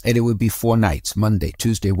 And it would be 4 nights: Monday,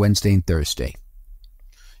 Tuesday, Wednesday, and Thursday.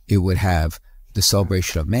 It would have the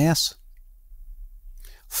celebration of Mass,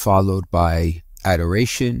 followed by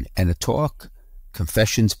adoration and a talk,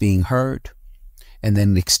 confessions being heard, and then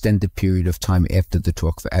an extended period of time after the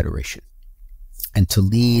talk for adoration, and to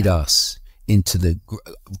lead us into the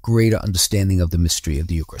greater understanding of the mystery of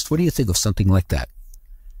the Eucharist. What do you think of something like that?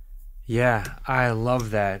 Yeah, I love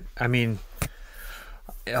that. I mean,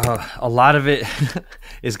 a lot of it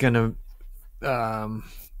is going to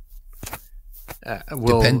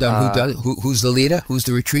depend on who's the leader, who's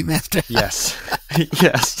the retreat master. Yes,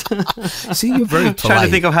 yes. See, you're very polite. Trying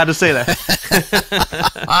to think of how to say that.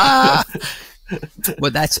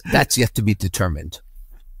 Well, that's yet to be determined.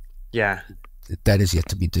 Yeah, that is yet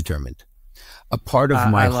to be determined. A part of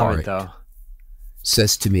my heart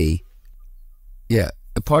says to me,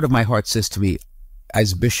 a part of my heart says to me,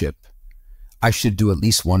 as bishop, I should do at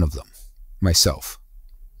least one of them myself.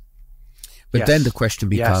 But then the question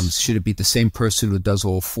becomes, should it be the same person who does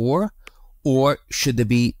all 4, or should there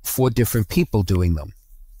be 4 different people doing them?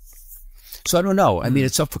 So I don't know. I mean,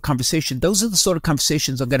 it's up for conversation. Those are the sort of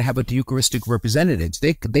conversations I'm going to have with the Eucharistic representatives.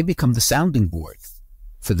 They become the sounding board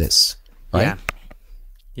for this, right?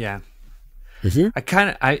 Yeah.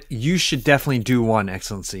 You should definitely do one,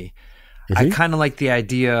 Excellency. I kind of like the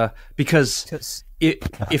idea, because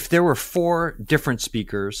if there were 4 different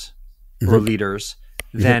speakers or leaders,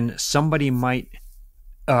 then somebody might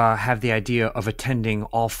have the idea of attending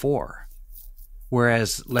all 4.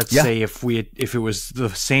 Whereas, let's say if it was the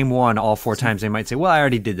same one all 4 times, they might say, "Well, I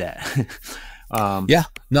already did that."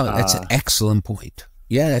 That's an excellent point.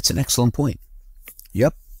 Yeah, that's an excellent point.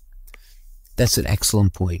 Yep, that's an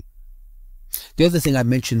excellent point. The other thing I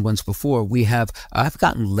mentioned once before, I've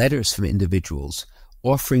gotten letters from individuals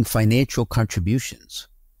offering financial contributions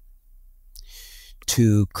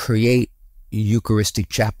to create Eucharistic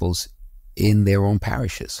chapels in their own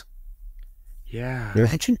parishes. Yeah.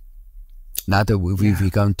 Imagine? Now that we've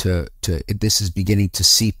begun to this is beginning to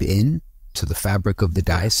seep in to the fabric of the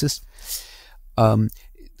diocese.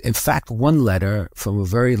 In fact, one letter from a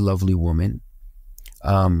very lovely woman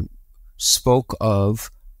spoke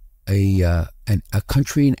of a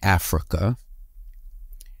country in Africa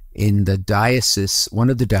in the diocese, one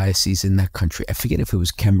of the dioceses in that country. I forget if it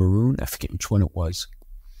was Cameroon. I forget which one it was,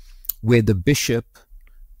 where the bishop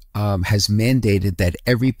has mandated that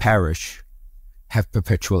every parish have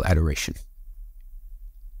perpetual adoration.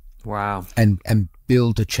 Wow. And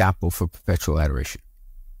build a chapel for perpetual adoration.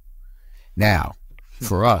 Now,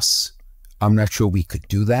 for us, I'm not sure we could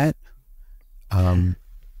do that.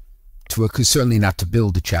 Certainly not to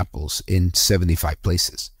build the chapels in 75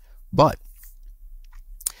 places. But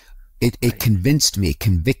it convinced me, it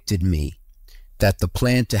convicted me that the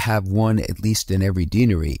plan to have one at least in every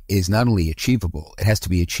deanery is not only achievable, it has to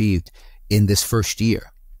be achieved in this first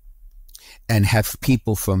year, and have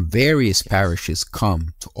people from various parishes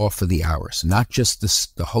come to offer the hours, not just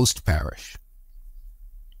the host parish.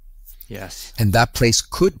 Yes. And that place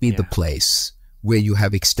could be the place where you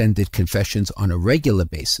have extended confessions on a regular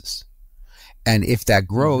basis. And if that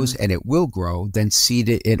grows, and it will grow, then seed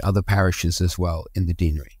it in other parishes as well in the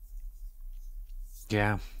deanery.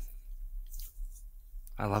 Yeah.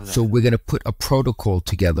 I love that. So we're going to put a protocol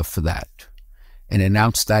together for that and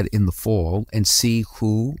announce that in the fall and see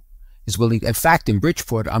who is willing. In fact, in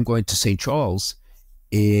Bridgeport, I'm going to St. Charles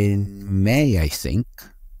in May, I think.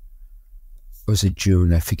 Or is it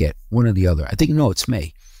June? I forget. One or the other. I think, no, it's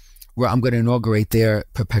May, where I'm going to inaugurate their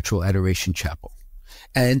Perpetual Adoration Chapel.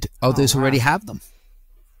 And others already have them.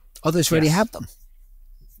 Others already have them.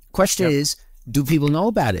 Question is, do people know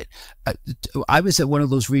about it? I was at one of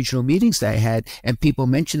those regional meetings that I had, and people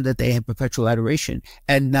mentioned that they had perpetual adoration,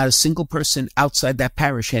 and not a single person outside that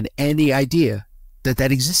parish had any idea that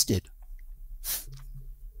that existed.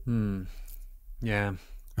 Yeah.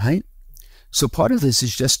 Right? So part of this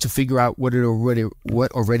is just to figure out what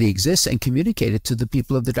already exists and communicate it to the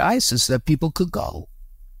people of the diocese so that people could go.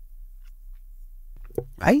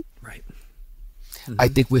 Right? Right. I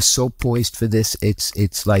think we're so poised for this.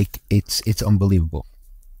 It's unbelievable.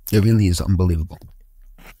 It really is unbelievable.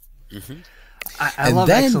 I love,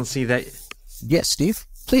 Excellency, that. Yes, Steve,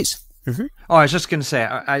 please. Oh, I was just going to say,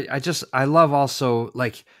 I love also,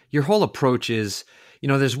 like, your whole approach is,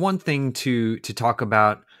 there's one thing to talk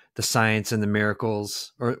about the science and the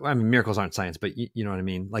miracles, or I mean, miracles aren't science, but you know what I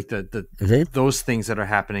mean, like those things that are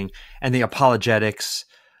happening and the apologetics,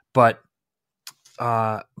 but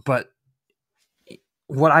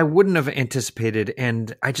what I wouldn't have anticipated,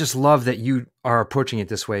 and I just love that you are approaching it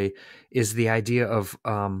this way, is the idea of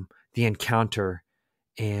the encounter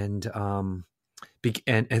and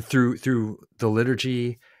through the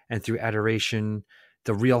liturgy and through adoration,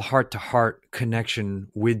 the real heart-to-heart connection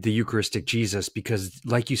with the Eucharistic Jesus, because,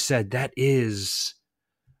 like you said, that is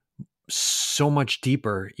so much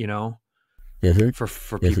deeper,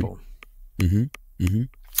 for people.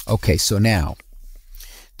 Okay, so now,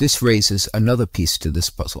 this raises another piece to this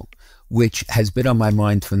puzzle, which has been on my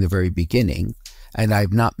mind from the very beginning, and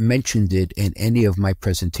I've not mentioned it in any of my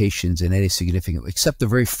presentations in any significant way, except the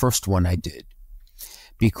very first one I did,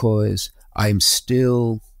 because I am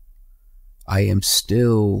still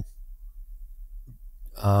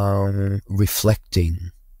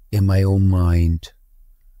reflecting in my own mind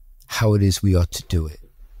how it is we ought to do it.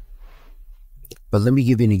 But let me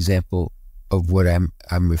give you an example of what I'm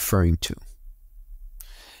referring to.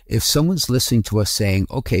 If someone's listening to us saying,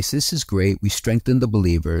 okay, so this is great, we strengthen the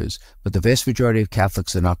believers, but the vast majority of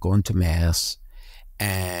Catholics are not going to Mass,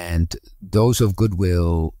 and those of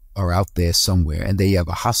goodwill are out there somewhere, and they have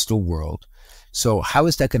a hostile world. So how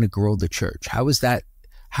is that going to grow the church? How is that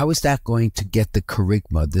going to get the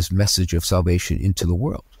kerygma, this message of salvation, into the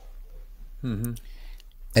world? And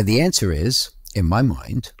the answer is, in my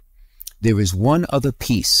mind, there is one other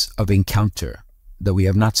piece of encounter that we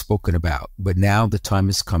have not spoken about, but now the time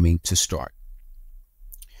is coming to start.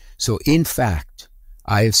 So in fact,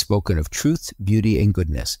 I have spoken of truth, beauty, and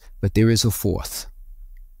goodness, but there is a fourth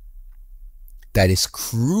that is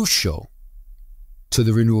crucial to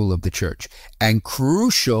the renewal of the church and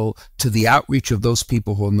crucial to the outreach of those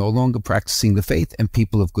people who are no longer practicing the faith and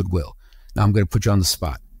people of goodwill. Now I'm going to put you on the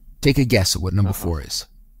spot. Take a guess at what number 4 is.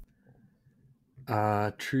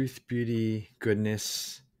 Truth, beauty,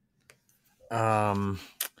 goodness. I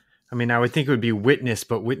mean, I would think it would be witness,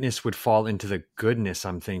 but witness would fall into the goodness,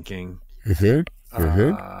 I'm thinking.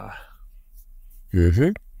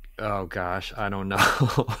 Oh gosh, I don't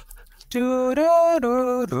know.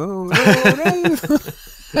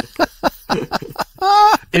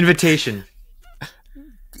 Invitation.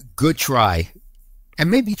 Good try.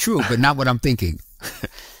 And maybe true, but not what I'm thinking.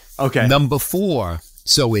 Okay. Number 4.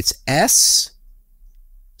 So it's S.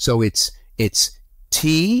 So it's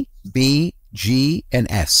T, B, G,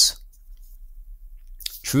 and S.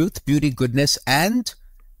 Truth, beauty, goodness, and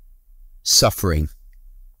suffering.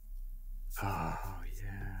 Oh,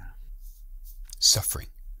 yeah. Suffering.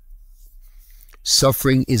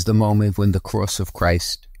 Suffering is the moment when the cross of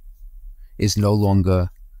Christ is no longer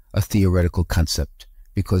a theoretical concept,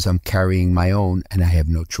 because I'm carrying my own and I have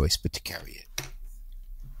no choice but to carry it.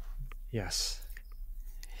 Yes.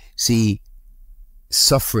 See,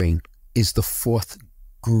 suffering is the fourth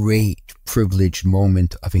great privileged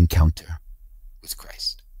moment of encounter with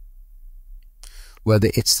Christ. Whether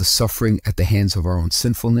it's the suffering at the hands of our own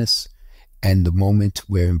sinfulness and the moment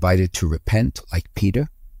we're invited to repent, like Peter,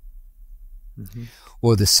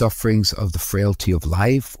 or the sufferings of the frailty of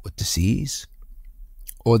life or disease,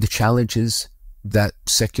 or the challenges that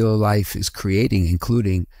secular life is creating,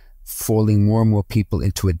 including falling more and more people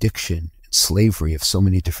into addiction and slavery of so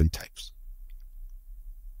many different types.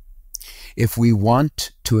 If we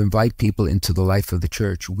want to invite people into the life of the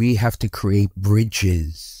church, we have to create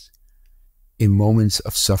bridges in moments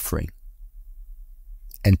of suffering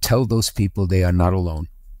and tell those people they are not alone.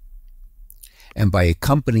 And by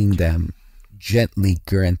accompanying them, gently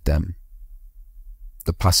grant them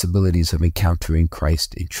the possibilities of encountering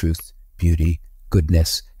Christ in truth, beauty,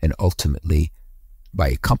 goodness, and ultimately, by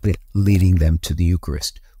accompanying, leading them to the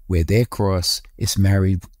Eucharist, where their cross is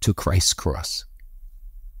married to Christ's cross,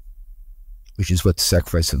 which is what the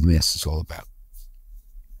sacrifice of the Mass is all about.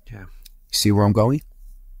 Yeah. See where I'm going?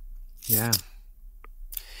 Yeah.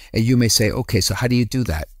 And you may say, okay, so how do you do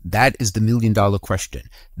that? That is the million-dollar question.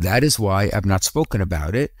 That is why I've not spoken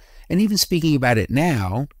about it. And even speaking about it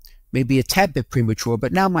now may be a tad bit premature,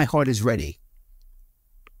 but now my heart is ready.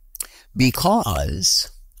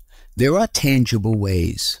 Because there are tangible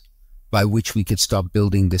ways by which we could start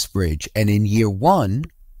building this bridge. And in year one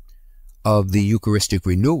of the Eucharistic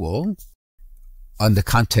Renewal, on the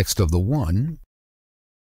context of the one,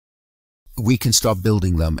 we can start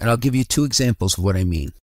building them. And I'll give you two examples of what I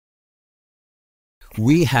mean.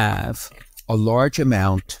 We have a large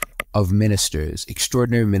amount of ministers,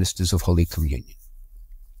 extraordinary ministers of Holy Communion.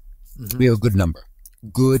 We have a good number,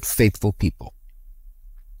 good, faithful people.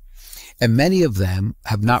 And many of them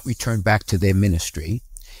have not returned back to their ministry,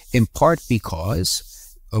 in part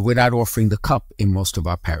because we're not offering the cup in most of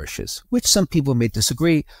our parishes, which some people may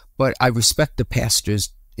disagree, but I respect the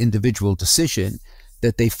pastor's individual decision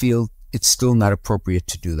that they feel it's still not appropriate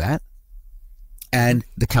to do that. And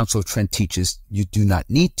the Council of Trent teaches you do not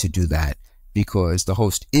need to do that, because the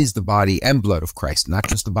host is the body and blood of Christ, not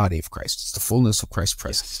just the body of Christ. It's the fullness of Christ's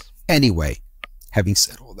presence. Yes. Anyway, having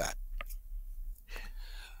said all that,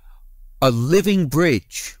 a living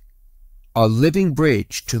bridge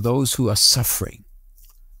to those who are suffering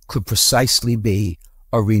could precisely be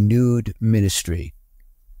a renewed ministry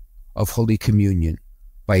of Holy Communion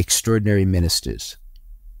by extraordinary ministers.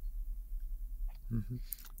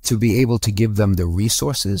 To be able to give them the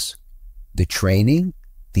resources, the training,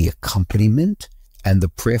 the accompaniment, and the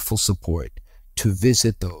prayerful support to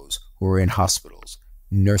visit those who are in hospitals,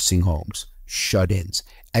 nursing homes, shut-ins,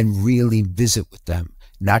 and really visit with them,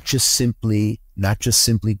 not just simply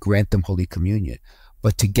grant them Holy Communion,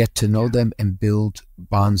 but to get to know them and build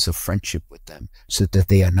bonds of friendship with them so that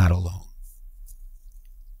they are not alone.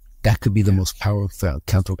 That could be the most powerful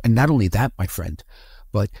counter. And not only that, my friend,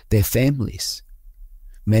 but their families,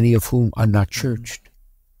 many of whom are not churched.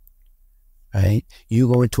 Right?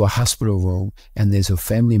 You go into a hospital room and there's a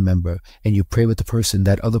family member and you pray with the person,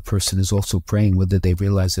 that other person is also praying, whether they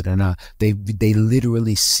realize it or not. They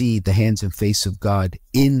literally see the hands and face of God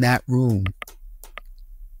in that room.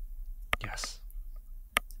 Yes.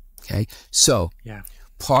 Okay. So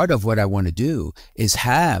part of what I want to do is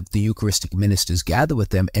have the Eucharistic ministers gather with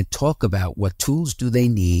them and talk about what tools do they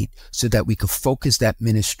need so that we could focus that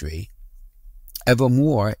ministry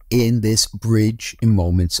evermore in this bridge in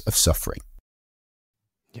moments of suffering.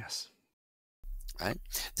 Yes. Right?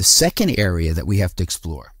 The second area that we have to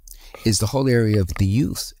explore is the whole area of the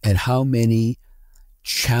youth and how many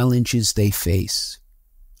challenges they face.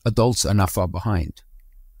 Adults are not far behind.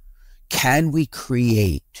 Can we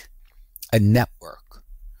create a network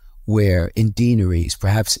where in deaneries,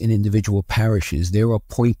 perhaps in individual parishes, there are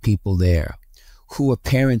point people there who a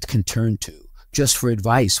parent can turn to just for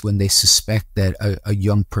advice when they suspect that a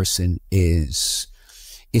young person is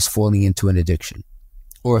falling into an addiction?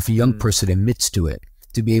 Or if a young person admits to it,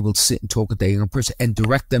 to be able to sit and talk with that young person and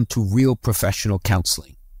direct them to real professional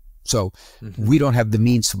counseling. So we don't have the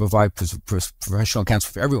means to provide professional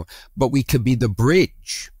counseling for everyone, but we could be the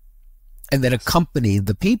bridge and then accompany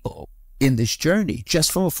the people in this journey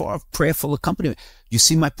just from afar, prayerful accompaniment. You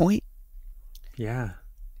see my point? Yeah.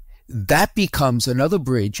 That becomes another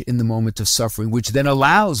bridge in the moment of suffering, which then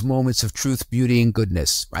allows moments of truth, beauty, and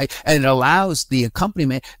goodness, right? And it allows the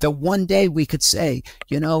accompaniment that one day we could say,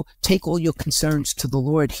 take all your concerns to the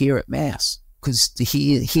Lord here at Mass. because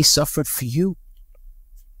he suffered for you,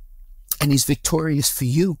 and he's victorious for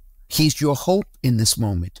you. He's your hope in this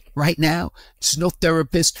moment. Right now, there's no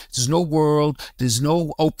therapist, there's no world, there's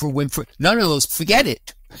no Oprah Winfrey. None of those. Forget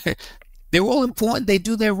it. They're all important. They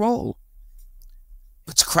do their role.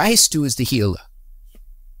 It's Christ who is the healer.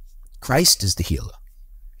 Christ is the healer.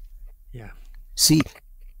 Yeah. See,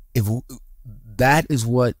 if that is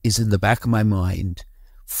what is in the back of my mind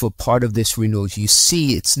for part of this renewal. You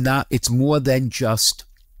see, it's more than just,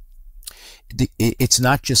 it's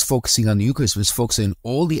not just focusing on the Eucharist, but it's focusing on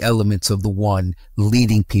all the elements of the one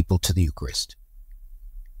leading people to the Eucharist.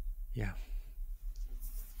 Yeah.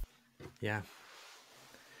 Yeah.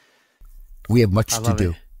 We have much to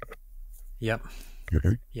do. Yep.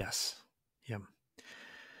 Mm-hmm. Yes. Yep.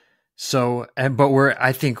 So,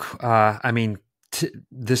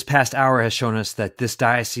 this past hour has shown us that this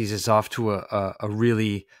diocese is off to a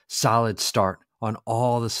really solid start on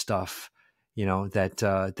all the stuff,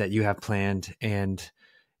 that you have planned, and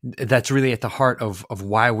that's really at the heart of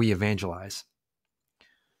why we evangelize.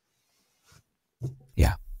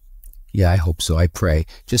 Yeah. Yeah, I hope so. I pray.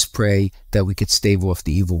 Just pray that we could stave off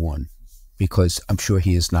the evil one, because I'm sure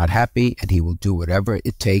he is not happy, and he will do whatever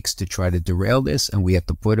it takes to try to derail this, and we have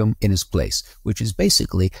to put him in his place, which is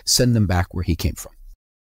basically send him back where he came from.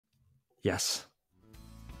 Yes.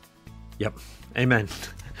 Yep. Amen.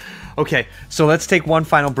 Okay, so let's take one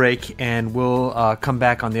final break, and we'll come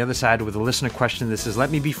back on the other side with a listener question. This is Let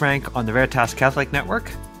Me Be Frank on the Veritas Catholic Network.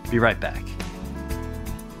 Be right back.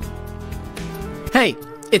 Hey,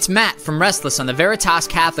 it's Matt from Restless on the Veritas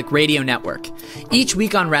Catholic Radio Network. Each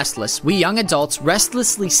week on Restless, we young adults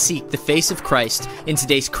restlessly seek the face of Christ in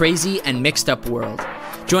today's crazy and mixed up world.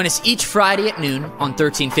 Join us each Friday at noon on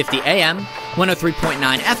 1350 AM,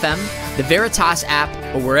 103.9 FM, the Veritas app,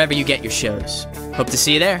 or wherever you get your shows. Hope to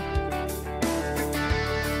see you there.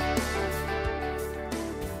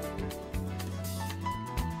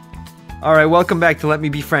 All right, welcome back to Let Me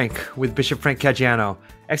Be Frank with Bishop Frank Caggiano.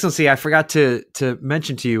 Excellency, I forgot to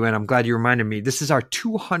mention to you, and I'm glad you reminded me, this is our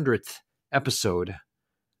 200th episode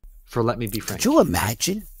for Let Me Be Frank. Could you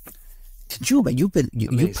imagine? You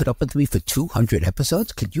put up with me for 200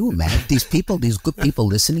 episodes? Could you imagine these people, these good people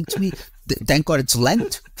listening to me? Thank God it's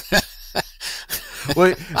Lent.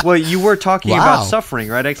 Well, you were talking about suffering,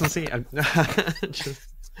 right, Excellency?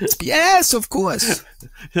 Yes, of course.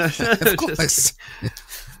 Of course.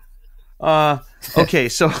 Okay,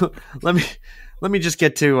 so let me just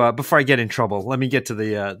get to before I get in trouble. Let me get to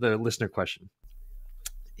the listener question.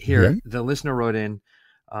 Here, Mm-hmm. The listener wrote in,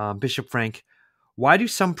 Bishop Frank, why do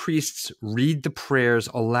some priests read the prayers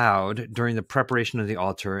aloud during the preparation of the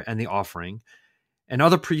altar and the offering, and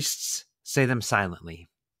other priests say them silently?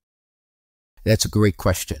 That's a great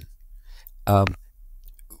question.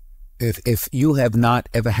 If you have not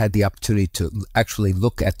ever had the opportunity to actually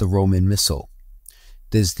look at the Roman Missal,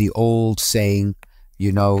 there's the old saying,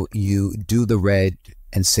 you do the red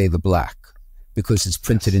and say the black, because it's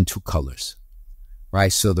printed in two colors,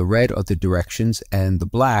 right? So the red are the directions, and the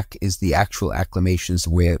black is the actual acclamations,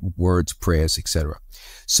 words, prayers, etc.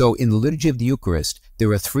 So in the Liturgy of the Eucharist,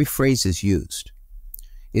 there are three phrases used.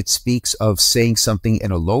 It speaks of saying something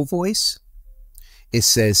in a low voice. It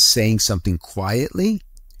says saying something quietly,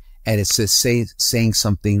 and it says saying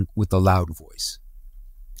something with a loud voice.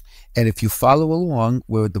 And if you follow along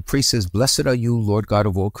where the priest says, "Blessed are you, Lord God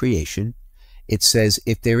of all creation," it says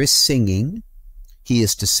if there is singing, he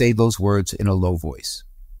is to say those words in a low voice.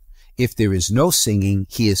 If there is no singing,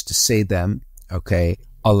 he is to say them,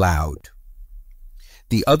 aloud.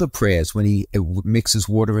 The other prayers, when he mixes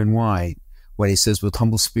water and wine, when he says with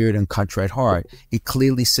humble spirit and contrite heart, it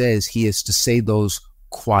clearly says he is to say those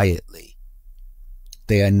quietly.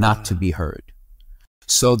 They are not to be heard.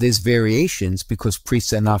 So there's variations because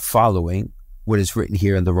priests are not following what is written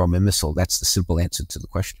here in the Roman Missal. That's the simple answer to the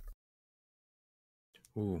question.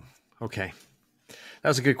 Ooh, okay. That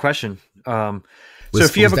was a good question. So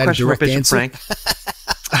if you have a question for Bishop answer? Frank,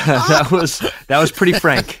 that was pretty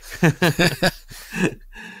frank.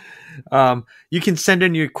 You can send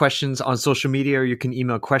in your questions on social media, or you can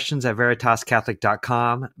email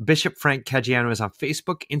questions@veritascatholic.com. Bishop Frank Caggiano is on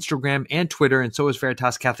Facebook, Instagram, and Twitter, and so is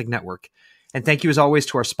Veritas Catholic Network. And thank you as always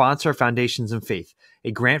to our sponsor, Foundations in Faith.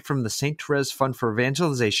 A grant from the St. Therese Fund for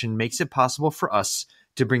Evangelization makes it possible for us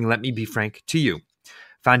to bring Let Me Be Frank to you.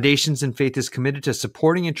 Foundations in Faith is committed to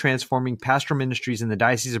supporting and transforming pastoral ministries in the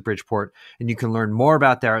Diocese of Bridgeport, and you can learn more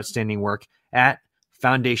about their outstanding work at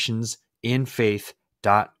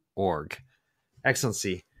foundationsinfaith.org.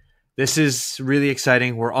 Excellency, this is really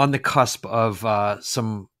exciting. We're on the cusp of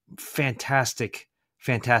some fantastic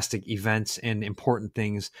events and important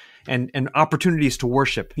things and opportunities to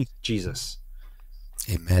worship Jesus.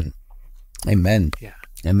 Amen. Amen. Yeah.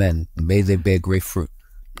 Amen. May they bear great fruit.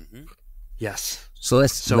 Yes. So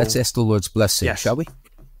let's ask the Lord's blessing, Yes. shall we?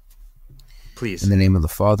 Please. In the name of the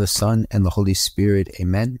Father, Son, and the Holy Spirit.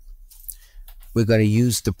 Amen. We're going to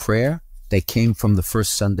use the prayer that came from the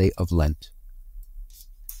first Sunday of Lent.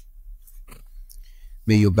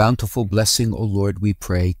 May your bountiful blessing, O Lord, we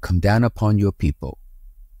pray, come down upon your people,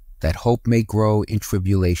 that hope may grow in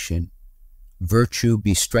tribulation, virtue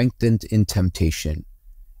be strengthened in temptation,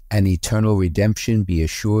 and eternal redemption be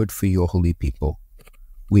assured for your holy people.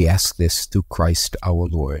 We ask this through Christ our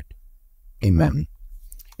Lord. Amen.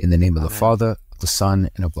 In the name of the Father, of the Son,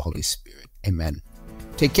 and of the Holy Spirit. Amen.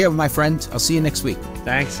 Take care, my friend. I'll see you next week.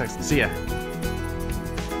 Thanks. See ya.